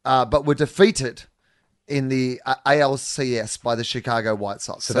 But were defeated in the ALCS by the Chicago White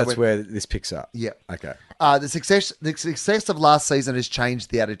Sox. So that's where this picks up. Yeah. Okay. The success of last season has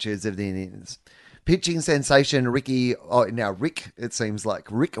changed the attitudes of the Indians. Pitching sensation Rick, it seems like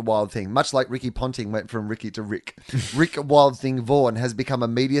Rick Wild Thing, much like Ricky Ponting went from Ricky to Rick. Rick Wild Thing Vaughn has become a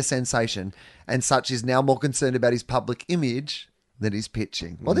media sensation and such is now more concerned about his public image than his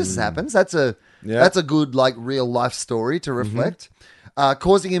pitching. Well, this happens. That's a good like real life story to reflect,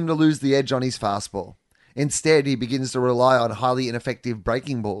 causing him to lose the edge on his fastball. Instead, he begins to rely on highly ineffective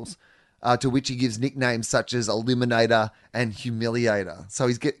breaking balls, to which he gives nicknames such as Eliminator and Humiliator. So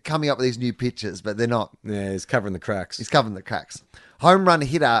he's coming up with these new pitches, but they're not. Yeah, he's covering the cracks. He's covering the cracks. Home run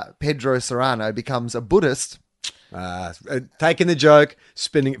hitter Pedro Serrano becomes a Buddhist. Taking the joke,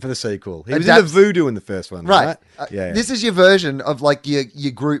 spinning it for the sequel. He was in the Adapts- voodoo in the first one, right? Yeah. This is your version of like your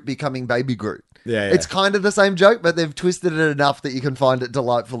Groot becoming Baby Groot. Yeah, yeah. It's kind of the same joke, but they've twisted it enough that you can find it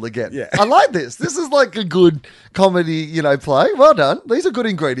delightful again. Yeah. I like this. This is like a good comedy, play. Well done. These are good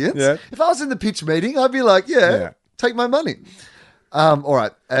ingredients. Yeah. If I was in the pitch meeting, I'd be like, Yeah. take my money. All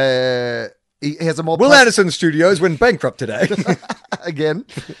right. He has a more Will Anderson Studios went bankrupt today. again.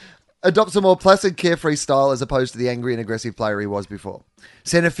 adopts a more placid, carefree style as opposed to the angry and aggressive player he was before.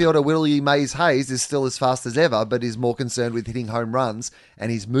 Centre fielder Willie Mays Hayes is still as fast as ever, but is more concerned with hitting home runs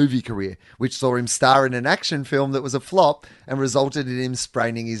and his movie career, which saw him star in an action film that was a flop and resulted in him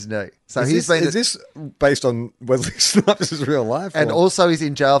spraining his knee. So Is this based on Wesley Snipes' real life? And or- also he's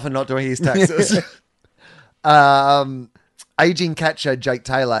in jail for not doing his taxes. Aging catcher Jake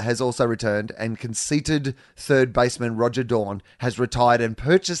Taylor has also returned, and conceited third baseman Roger Dawn has retired and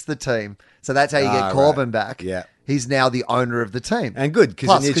purchased the team. So that's how you get Corbin right. back. Yeah. He's now the owner of the team. And good, because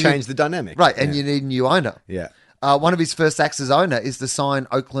Plus, then you 'cause change the dynamic. Right, and Yeah. you need a new owner. Yeah. One of his first acts as owner is to sign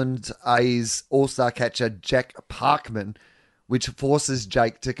Oakland A's all-star catcher Jack Parkman, which forces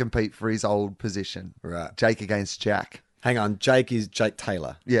Jake to compete for his old position. Right. Jake against Jack. Hang on, Jake is Jake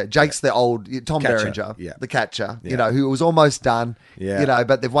Taylor. Yeah, Jake's the old Tom Catcher, Berenger, yeah. the catcher, Yeah. who was almost done, Yeah.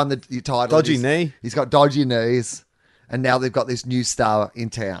 but they've won the title. Dodgy knee. He's got dodgy knees, and now they've got this new star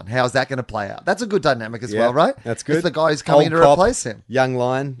in town. How's that going to play out? That's a good dynamic as Yeah, well, right? that's good. It's the guy who's coming in Old to cop, replace him. Young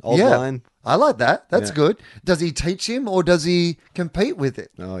line, old Yeah, line. I like that. That's Yeah. good. Does he teach him or does he compete with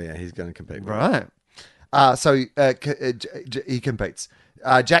it? Oh, yeah, he's going to compete. With Right. He competes.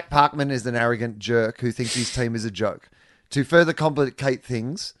 Jack Parkman is an arrogant jerk who thinks his team is a joke. To further complicate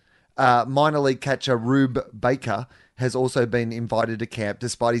things, minor league catcher Rube Baker has also been invited to camp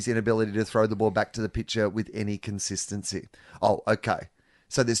despite his inability to throw the ball back to the pitcher with any consistency. Oh, okay.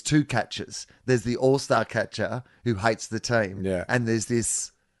 So there's two catchers. There's the all-star catcher who hates the team. Yeah. And there's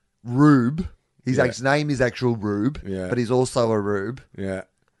this Rube. His Yeah. name is actual Rube, Yeah. but he's also a Rube. Yeah.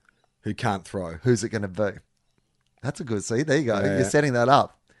 Who can't throw. Who's it going to be? That's a good see. There you go. Yeah. You're setting that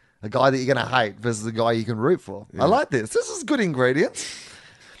up. A guy that you're going to hate versus a guy you can root for. I like this. This is good ingredients.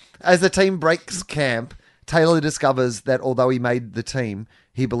 As the team breaks camp, Taylor discovers that although he made the team,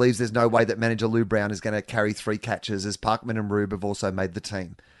 he believes there's no way that manager Lou Brown is going to carry three catches, as Parkman and Rube have also made the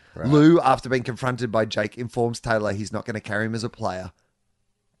team. Lou, after being confronted by Jake, informs Taylor he's not going to carry him as a player,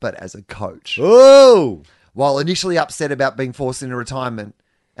 but as a coach. Oh! While initially upset about being forced into retirement,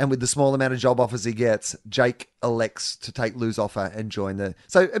 and with the small amount of job offers he gets, Jake elects to take Lou's offer and join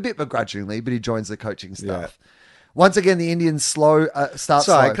so a bit begrudgingly, but he joins the coaching staff. Once again, the Indians start Sorry,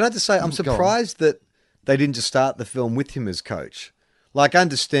 slow. can I just say, I'm Go on. surprised that they didn't just start the film with him as coach. Like, I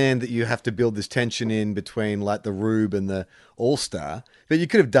understand that you have to build this tension in between, like, the Rube and the All-Star, but you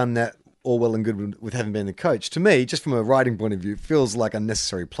could have done that all well and good with having been the coach. To me, just from a writing point of view, it feels like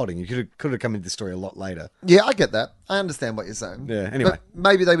unnecessary plotting. You could have come into the story a lot later. Yeah, I get that. I understand what you're saying. Yeah, anyway. But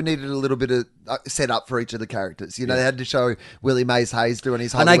maybe they needed a little bit of set up for each of the characters. They had to show Willie Mays Hayes doing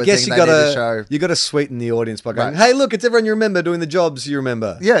his And I Hollywood guess thing. you They need to show. got to sweeten the audience by going, Right. hey, look, it's everyone you remember doing the jobs you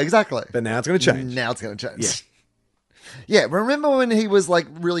remember. Yeah, exactly. But now it's going to change. Now it's going to change. Yeah, remember when he was like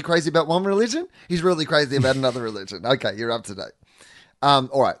really crazy about one religion? He's really crazy about another religion. Okay, you're up to date.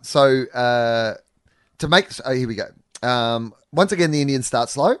 All right, so here we go. Once again, the Indians start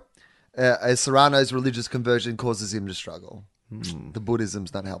slow, as Serrano's religious conversion causes him to struggle. The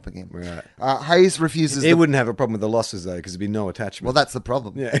Buddhism's not helping him. Right. Hayes refuses. He wouldn't have a problem with the losses, though, because there'd be no attachment. Well, that's the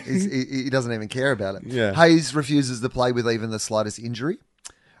problem. Yeah. He doesn't even care about it. Yeah. Hayes refuses to play with even the slightest injury.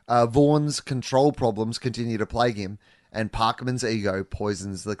 Vaughan's control problems continue to plague him, and Parkman's ego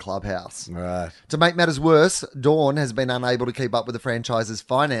poisons the clubhouse. Right. To make matters worse, Dawn has been unable to keep up with the franchise's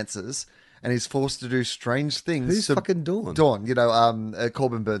finances and is forced to do strange things. Who's fucking Dawn? Dawn,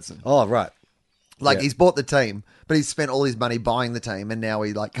 Corbin Burnson. Oh, right. Like, Yeah. he's bought the team, but he's spent all his money buying the team, and now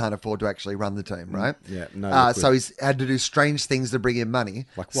he can't afford to actually run the team, right? Yeah, no liquid. So he's had to do strange things to bring in money,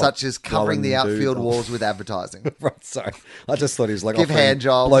 Like what? such as covering the Blowing outfield dude. walls with advertising. Right, sorry. I just thought he was like Give offering hand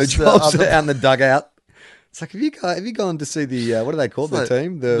jobs, blowjobs the- out in the dugout. It's like, have you gone to see the what are they called? The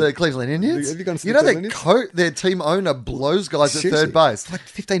team, The Cleveland Indians. Have you gone to see You the know Cleveland their team owner blows guys at Seriously, third base. it's like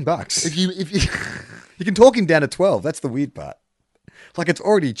 $15. If you You can talk him down to 12. That's the weird part. Like, it's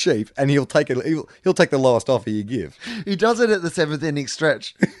already cheap, and he'll take it. He'll take the lowest offer you give. he does it at the seventh inning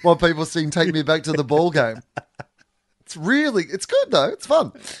stretch while people sing "Take Me Back to the Ball Game." It's good though. It's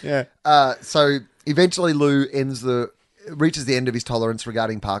fun. Yeah. So eventually, Lou reaches the end of his tolerance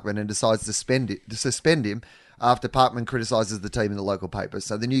regarding Parkman and decides to suspend him after Parkman criticises the team in the local paper.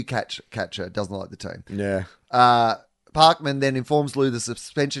 So the new catcher doesn't like the team. Yeah. Parkman then informs Lou the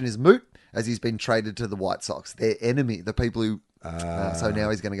suspension is moot as he's been traded to the White Sox, their enemy, the people who. So now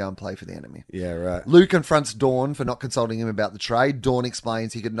he's going to go and play for the enemy. Yeah. Right. Lou confronts Dawn for not consulting him about the trade. Dawn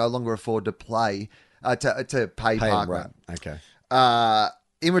explains he could no longer afford to pay Pay him, Parkman. right. Okay.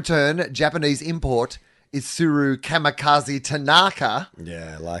 In return, Japanese import Isuru Kamikaze Tanaka,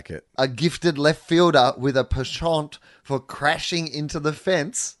 Yeah, I like it. a gifted left fielder with a penchant for crashing into the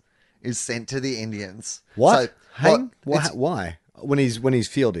fence, is sent to the Indians. What? So, Why? When he's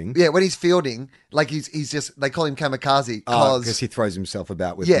fielding. Yeah, when he's fielding, like he's just, they call him kamikaze Because he throws himself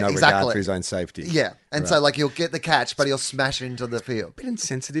about with no regard for his own safety. Yeah, and so like he'll get the catch, but he'll smash into the field. Bit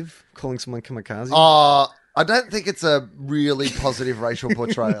insensitive calling someone kamikaze. I don't think it's a really positive racial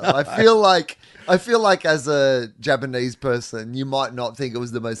portrayal. I feel like as a Japanese person, you might not think it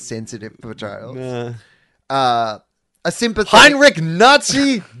was the most sensitive portrayal. A sympathetic Heinrich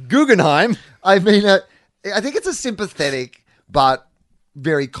Nazi Guggenheim. I mean, I think it's a sympathetic but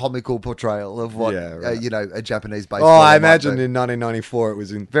very comical portrayal of what a Japanese baseball. Oh, I imagine in 1994 it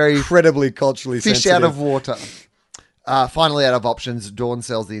was very incredibly culturally fish sensitive. out of water. Finally, out of options, Dawn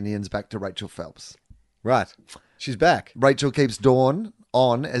sells the Indians back to Rachel Phelps. Right, she's back, Rachel keeps Dawn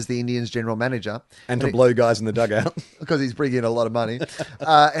on as the Indians general manager and to blow guys in the dugout because he's bringing in a lot of money.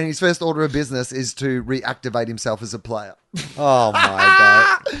 And his first order of business is to reactivate himself as a player. Oh my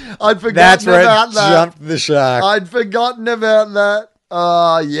god! I'd forgotten That's where about it that. jumped the shark. I'd forgotten about that.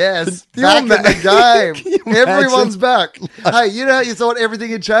 Oh, yes. Can you Back in the Can you game. Everyone's imagine? back. Hey, you know how you thought everything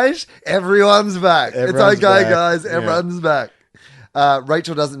had changed? Everyone's back. Everyone's it's okay, back. guys. Yeah. Everyone's back.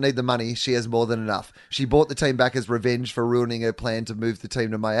 Rachel doesn't need the money. She has more than enough. She bought the team back as revenge for ruining her plan to move the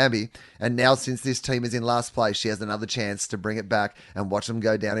team to Miami. And now, since this team is in last place, she has another chance to bring it back and watch them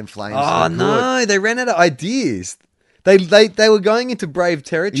go down in flames. Oh for good. no, they ran out of ideas. They were going into brave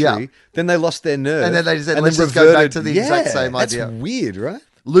territory. Yeah. Then they lost their nerve, And then they just said, and let's then just go back reverted- to the exact same idea. That's weird, right?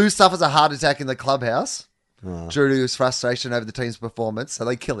 Lou suffers a heart attack in the clubhouse due to his frustration over the team's performance, so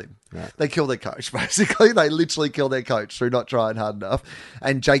they kill him. Right. They kill their coach, basically. They literally kill their coach through not trying hard enough.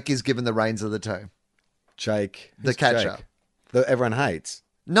 And Jake is given the reins of the team. Jake, The who's catcher. Jake? That everyone hates.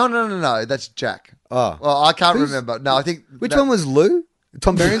 No. That's Jack. Oh, Well, I can't remember. No, I think... which one was Lou?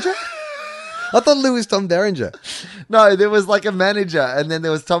 Tom Berenger? I thought Lou was Tom Berenger. No, there was like a manager, and then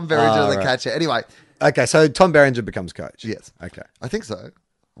there was Tom Berenger, the right. catcher. Anyway, Okay, so Tom Berenger becomes coach. yes. Okay. I think so.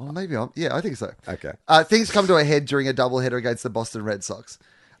 Well, maybe I'm... Yeah, I think so. Okay. Things come to a head during a doubleheader against the Boston Red Sox.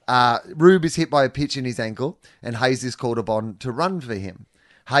 Rube is hit by a pitch in his ankle, and Hayes is called upon to run for him.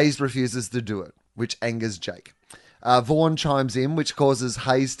 Hayes refuses to do it, which angers Jake. Vaughn chimes in, which causes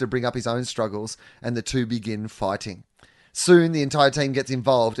Hayes to bring up his own struggles, and the two begin fighting. Soon, the entire team gets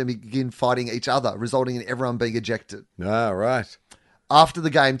involved and begin fighting each other, resulting in everyone being ejected. Ah, right. After the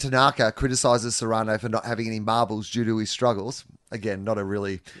game, Tanaka criticizes Serrano for not having any marbles due to his struggles. Again, not a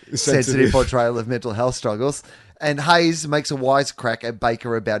really sensitive portrayal of mental health struggles. And Hayes makes a wisecrack at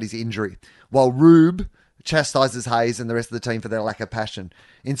Baker about his injury, while Rube chastises Hayes and the rest of the team for their lack of passion.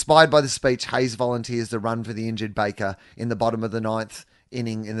 Inspired by the speech, Hayes volunteers to run for the injured Baker in the bottom of the ninth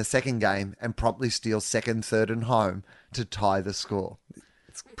inning in the second game and promptly steals second, third, and home to tie the score.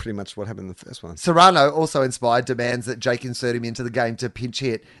 It's pretty much what happened in the first one. Serrano, also inspired, demands that Jake insert him into the game to pinch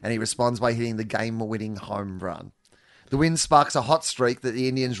hit, and he responds by hitting the game-winning home run. The win sparks a hot streak that the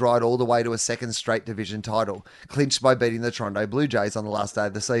Indians ride all the way to a second straight division title, clinched by beating the Toronto Blue Jays on the last day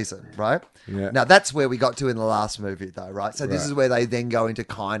of the season, right? Yeah. Now, that's where we got to in the last movie, though, right? So this Right. is where they then go into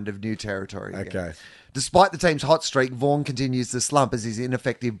kind of new territory again. Okay. Despite the team's hot streak, Vaughn continues to slump as his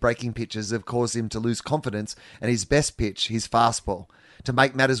ineffective breaking pitches have caused him to lose confidence, and his best pitch, his fastball. To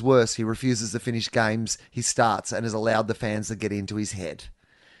make matters worse, he refuses to finish games he starts and has allowed the fans to get into his head.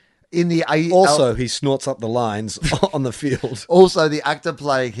 In the Also, he snorts up the lines on the field. Also, the actor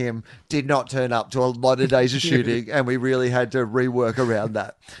playing him did not turn up to a lot of days of shooting, and we really had to rework around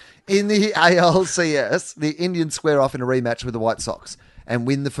that. In the ALCS, the Indians square off in a rematch with the White Sox and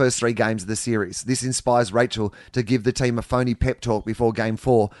win the first 3 games of the series. This inspires Rachel to give the team a phony pep talk before Game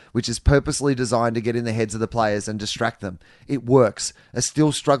 4, which is purposely designed to get in the heads of the players and distract them. It works. A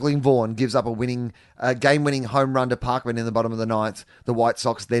still struggling Vaughn gives up a game-winning home run to Parkman in the bottom of the ninth. The White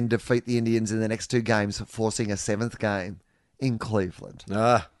Sox then defeat the Indians in the next 2 games, forcing a 7th game in Cleveland.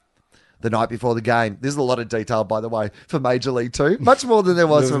 The night before the game. There's a lot of detail, by the way, for Major League 2. Much more than there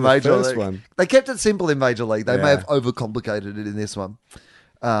was for The Major first League. one. They kept it simple in Major League. They may Yeah. have overcomplicated it in this one.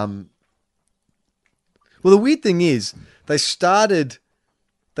 Well, the weird thing is, they started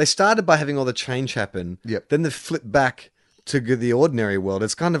by having all the change happen. Yep. Then they flip back to the ordinary world.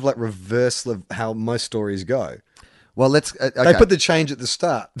 It's kind of like reverse of how most stories go. Well, let's... They okay. put the change at the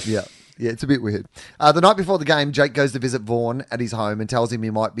start. Yeah, it's a bit weird. The night before the game, Jake goes to visit Vaughn at his home and tells him he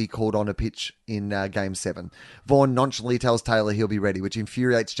might be called on a pitch in Game 7. Vaughn nonchalantly tells Taylor he'll be ready, which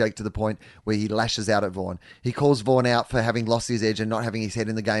infuriates Jake to the point where he lashes out at Vaughn. He calls Vaughn out for having lost his edge and not having his head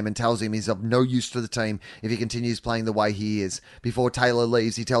in the game and tells him he's of no use to the team if he continues playing the way he is. Before Taylor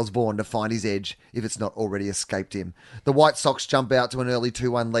leaves, he tells Vaughn to find his edge if it's not already escaped him. The White Sox jump out to an early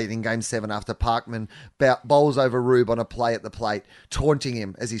 2-1 lead in Game 7 after Parkman bowls over Rube on a play at the plate, taunting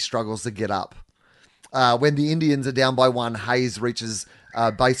him as he struggles to get up. When the Indians are down by 1, Hayes reaches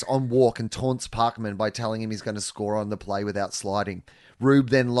base on walk and taunts Parkman by telling him he's going to score on the play without sliding.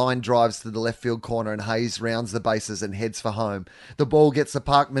 Rube then line drives to the left field corner and Hayes rounds the bases and heads for home. The ball gets to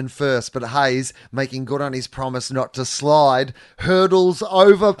Parkman first, but Hayes, making good on his promise not to slide, hurdles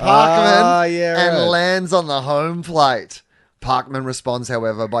over Parkman and lands on the home plate. Parkman responds,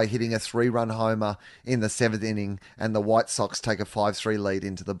 however, by hitting a 3-run homer in the 7th inning, and the White Sox take a 5-3 lead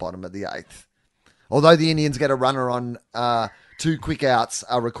into the bottom of the 8th. Although the Indians get a runner on, 2 quick outs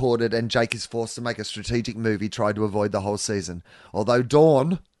are recorded and Jake is forced to make a strategic move he tried to avoid the whole season. Although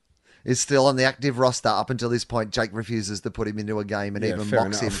Dawn is still on the active roster up until this point, Jake refuses to put him into a game and even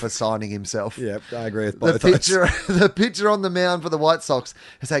mocks him for signing himself. Yep, I agree with both those. The pitcher on the mound for the White Sox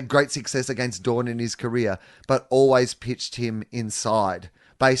has had great success against Dawn in his career, but always pitched him inside.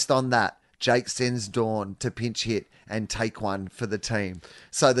 Based on that, Jake sends Dawn to pinch hit and take one for the team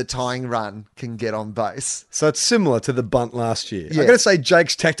so the tying run can get on base. So it's similar to the bunt last year. Yeah. I got to say,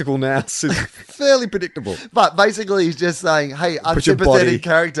 Jake's tactical nous is fairly predictable. But basically, he's just saying, hey, unsympathetic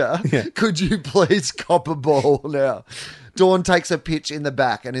character, could you please cop a ball now? Dawn takes a pitch in the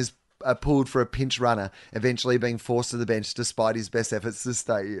back and is pulled for a pinch runner, eventually being forced to the bench despite his best efforts to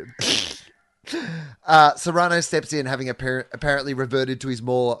stay in. Serrano steps in, having apparently reverted to his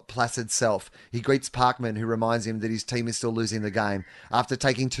more placid self. He greets Parkman, who reminds him that his team is still losing the game. After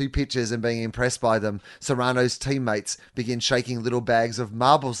taking 2 pitches and being impressed by them, Serrano's teammates begin shaking little bags of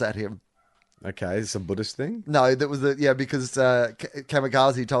marbles at him. Okay, is this a Buddhist thing? No, that was because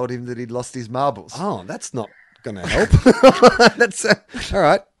Kamikaze told him that he'd lost his marbles. Oh, that's not going to help. That's all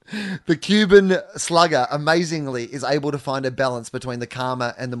right. The Cuban slugger, amazingly, is able to find a balance between the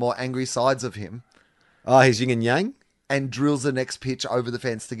calmer and the more angry sides of him. Oh, he's yin and yang? And drills the next pitch over the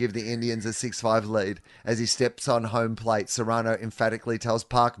fence to give the Indians a 6-5 lead. As he steps on home plate, Serrano emphatically tells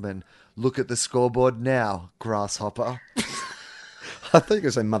Parkman, "Look at the scoreboard now, grasshopper." I think you were going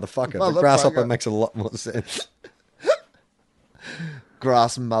to say motherfucker, but grasshopper makes a lot more sense.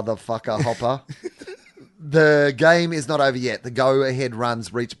 Grass motherfucker hopper. The game is not over yet. The go-ahead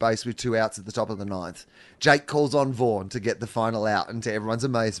runs reach base with 2 outs at the top of the 9th. Jake calls on Vaughn to get the final out, and to everyone's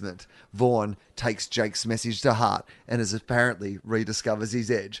amazement, Vaughn takes Jake's message to heart and as apparently rediscovers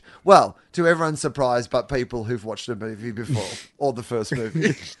his edge. Well, to everyone's surprise, but people who've watched the movie before, or the first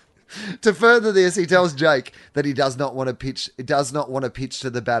movie. To further this, he tells Jake that he does not want to pitch to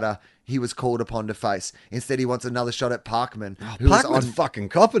the batter he was called upon to face. Instead, he wants another shot at Parkman, Parkman's fucking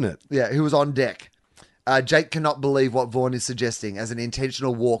copping it. Yeah, who was on deck. Jake cannot believe what Vaughn is suggesting, as an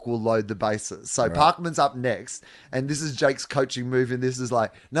intentional walk will load the bases. So Parkman's up next, and this is Jake's coaching move, and this is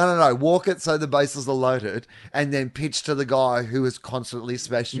like, no, walk it so the bases are loaded, and then pitch to the guy who has constantly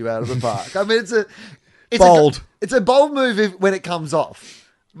smashed you out of the park. I mean, it's bold. It's a bold move when it comes off.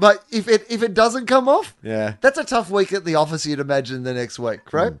 But if it doesn't come off, that's a tough week at the office, you'd imagine, the next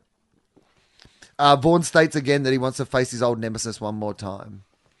week, right? Vaughn states again that he wants to face his old nemesis one more time.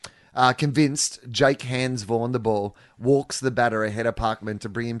 Convinced, Jake hands Vaughn the ball, walks the batter ahead of Parkman to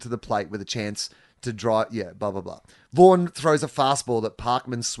bring him to the plate with a chance to drive. Yeah, blah, blah, blah. Vaughn throws a fastball that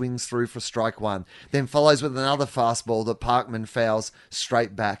Parkman swings through for strike 1, then follows with another fastball that Parkman fouls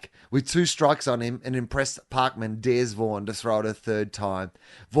straight back. With 2 strikes on him, an impressed Parkman dares Vaughn to throw it a 3rd time.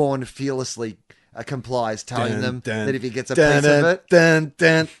 Vaughn fearlessly complies, telling them that if he gets a piece of it...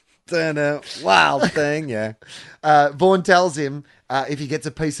 Wild thing, yeah. Vaughn tells him if he gets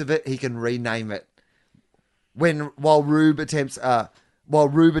a piece of it, he can rename it. While Rube attempts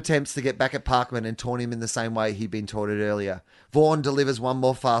to get back at Parkman and taunt him in the same way he'd been taunted earlier. Vaughn delivers one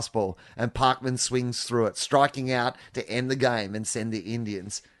more fastball, and Parkman swings through it, striking out to end the game and send the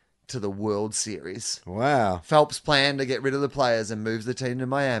Indians to the World Series. Wow. Phelps' plan to get rid of the players and moves the team to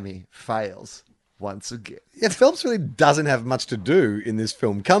Miami fails once again. Yeah, Phelps really doesn't have much to do in this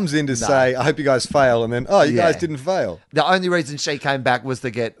film. Comes in to say, I hope you guys fail, and then, you guys didn't fail. The only reason she came back was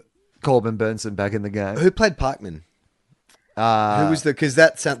to get Corbin Burnson back in the game. Who played Parkman? Who was because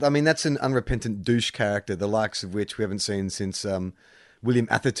that's an unrepentant douche character, the likes of which we haven't seen since William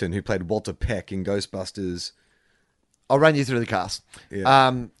Atherton, who played Walter Peck in Ghostbusters. I'll run you through the cast.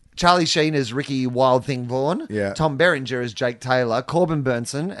 Yeah. Charlie Sheen as Ricky Wild Thing Vaughn. Yeah. Tom Berenger as Jake Taylor. Corbin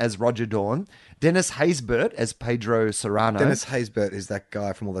Burnson as Roger Dawn. Dennis Haysbert as Pedro Serrano. Dennis Haysbert is that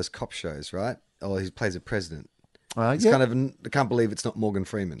guy from all those cop shows, right? Oh, he plays a president. It's yeah. kind of I can't believe it's not Morgan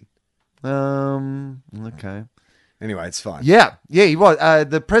Freeman. Okay. Anyway, it's fine. Yeah, he was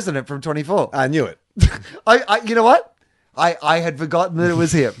the president from 24. I knew it. You know what? I had forgotten that it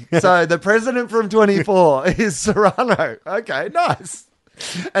was him. So the president from 24 is Serrano. Okay, nice.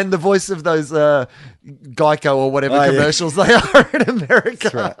 And the voice of those Geico or whatever Oh, yeah. commercials they are in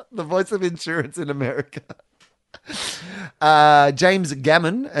America. right. The voice of insurance in America. James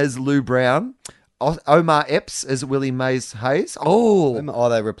Gammon as Lou Brown. Omar Epps as Willie Mays Hayes. Oh,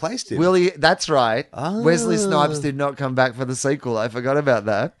 they replaced him. Willie, that's right. Oh. Wesley Snipes did not come back for the sequel. I forgot about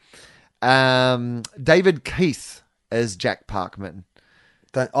that. David Keith as Jack Parkman.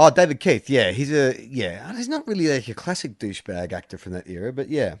 David Keith. Yeah, he's not really like a classic douchebag actor from that era, but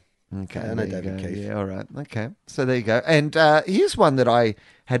yeah. Okay, I know there you David go. Keith. Yeah, all right. Okay, so there you go. And here's one that I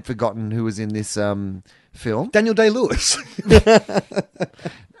had forgotten who was in this film. Daniel Day-Lewis.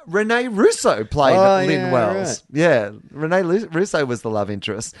 Renee Russo played Lynn yeah, Wells. right. Yeah, Renee Russo was the love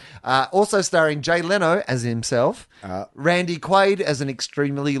interest. Also starring Jay Leno as himself, Randy Quaid as an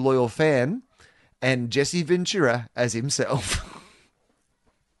extremely loyal fan, and Jesse Ventura as himself.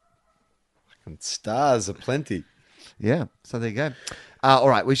 Stars aplenty. Yeah, so there you go. All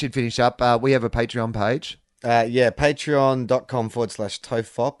right, we should finish up. We have a Patreon page.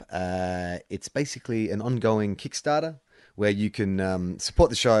 Patreon.com/TOFOP. It's basically an ongoing Kickstarter where you can support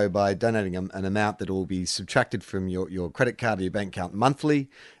the show by donating an amount that will be subtracted from your credit card or your bank account monthly.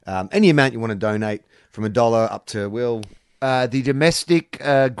 Any amount you want to donate, from $1 up to, The domestic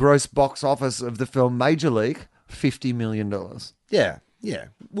gross box office of the film Major League, $50 million. yeah.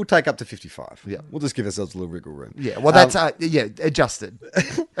 We'll take up to 55. Yeah. We'll just give ourselves a little wriggle room. Yeah, well, that's adjusted.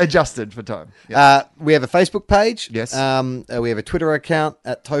 Adjusted for time. Yeah. We have a Facebook page. Yes. We have a Twitter account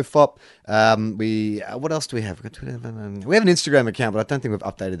at TOFOP. What else do we have? We have an Instagram account, but I don't think we've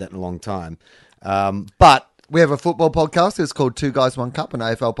updated that in a long time. But We have a football podcast. It's called Two Guys, One Cup, an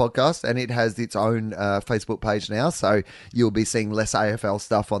AFL podcast, and it has its own Facebook page now. So you'll be seeing less AFL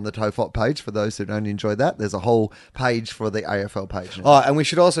stuff on the TOFOP page for those who don't enjoy that. There's a whole page for the AFL page now. Oh, and we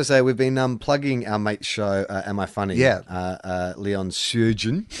should also say we've been plugging our mate's show, Am I Funny? Yeah. Leon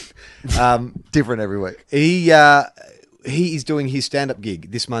Surgeon. Different every week. He is doing his stand-up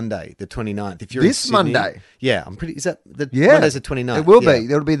gig this Monday, the 29th. If you're This in Sydney, Monday? Yeah, I'm pretty... Is that... Yeah. Monday's the 29th. It will yeah. be.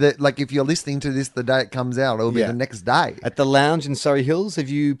 It'll be if you're listening to this the day it comes out, it'll be Yeah. the next day. At the Lounge in Surrey Hills. Have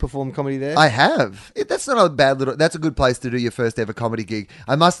you performed comedy there? I have. That's not a bad little. That's a good place to do your first ever comedy gig.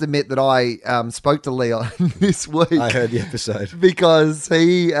 I must admit that I spoke to Leon this week. I heard the episode. Because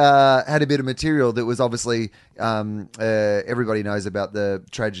he had a bit of material that was obviously everybody knows about the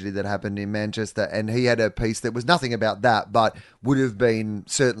tragedy that happened in Manchester, and he had a piece that was nothing about that, but would have been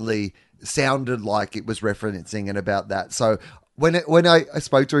certainly sounded like it was referencing and about that. So when I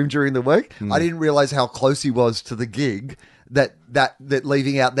spoke to him during the week, I didn't realize how close he was to the gig. That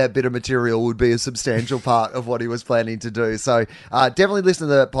leaving out that bit of material would be a substantial part of what he was planning to do. So definitely listen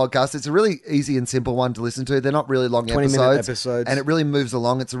to the podcast. It's a really easy and simple one to listen to. They're not really long 20-minute episodes. and it really moves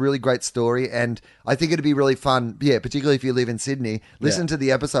along. It's a really great story, and I think it'd be really fun. Yeah, particularly if you live in Sydney, listen to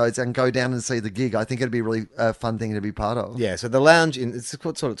the episodes and go down and see the gig. I think it'd be a really fun thing to be part of. Yeah, so the Lounge it's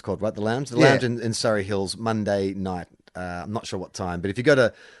what it's called, right? The Lounge? The Yeah. Lounge in Surrey Hills, Monday night. I'm not sure what time, but if you go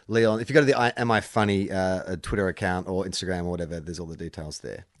to Leon, if you go to the Am I Funny Twitter account or Instagram or whatever, there's all the details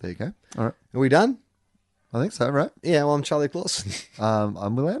there. There you go. All right. Are we done? I think so, right? Yeah, well, I'm Charlie Clausen.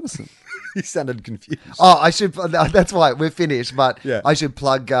 I'm Will Anderson. You sounded confused. Oh, I should. That's why we're finished. But Yeah. I should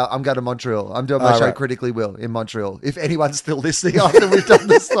plug. I'm going to Montreal. I'm doing my show right. Critically Will in Montreal. If anyone's still listening after we've done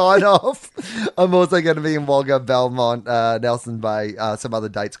the sign off, I'm also going to be in Wagga, Belmont, Nelson Bay, some other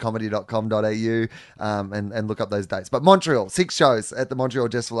dates, comedy.com.au, and look up those dates. But Montreal, 6 shows at the Montreal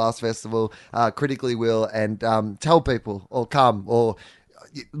Just for Laughs Festival, Critically Will, and tell people or come or.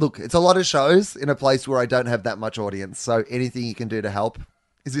 Look, it's a lot of shows in a place where I don't have that much audience. So anything you can do to help.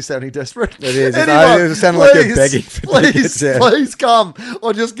 Is this sounding desperate? It is. Anyone, It sounded like you're begging for tickets, yeah. Please come.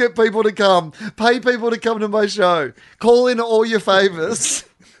 Or just get people to come. Pay people to come to my show. Call in all your favours.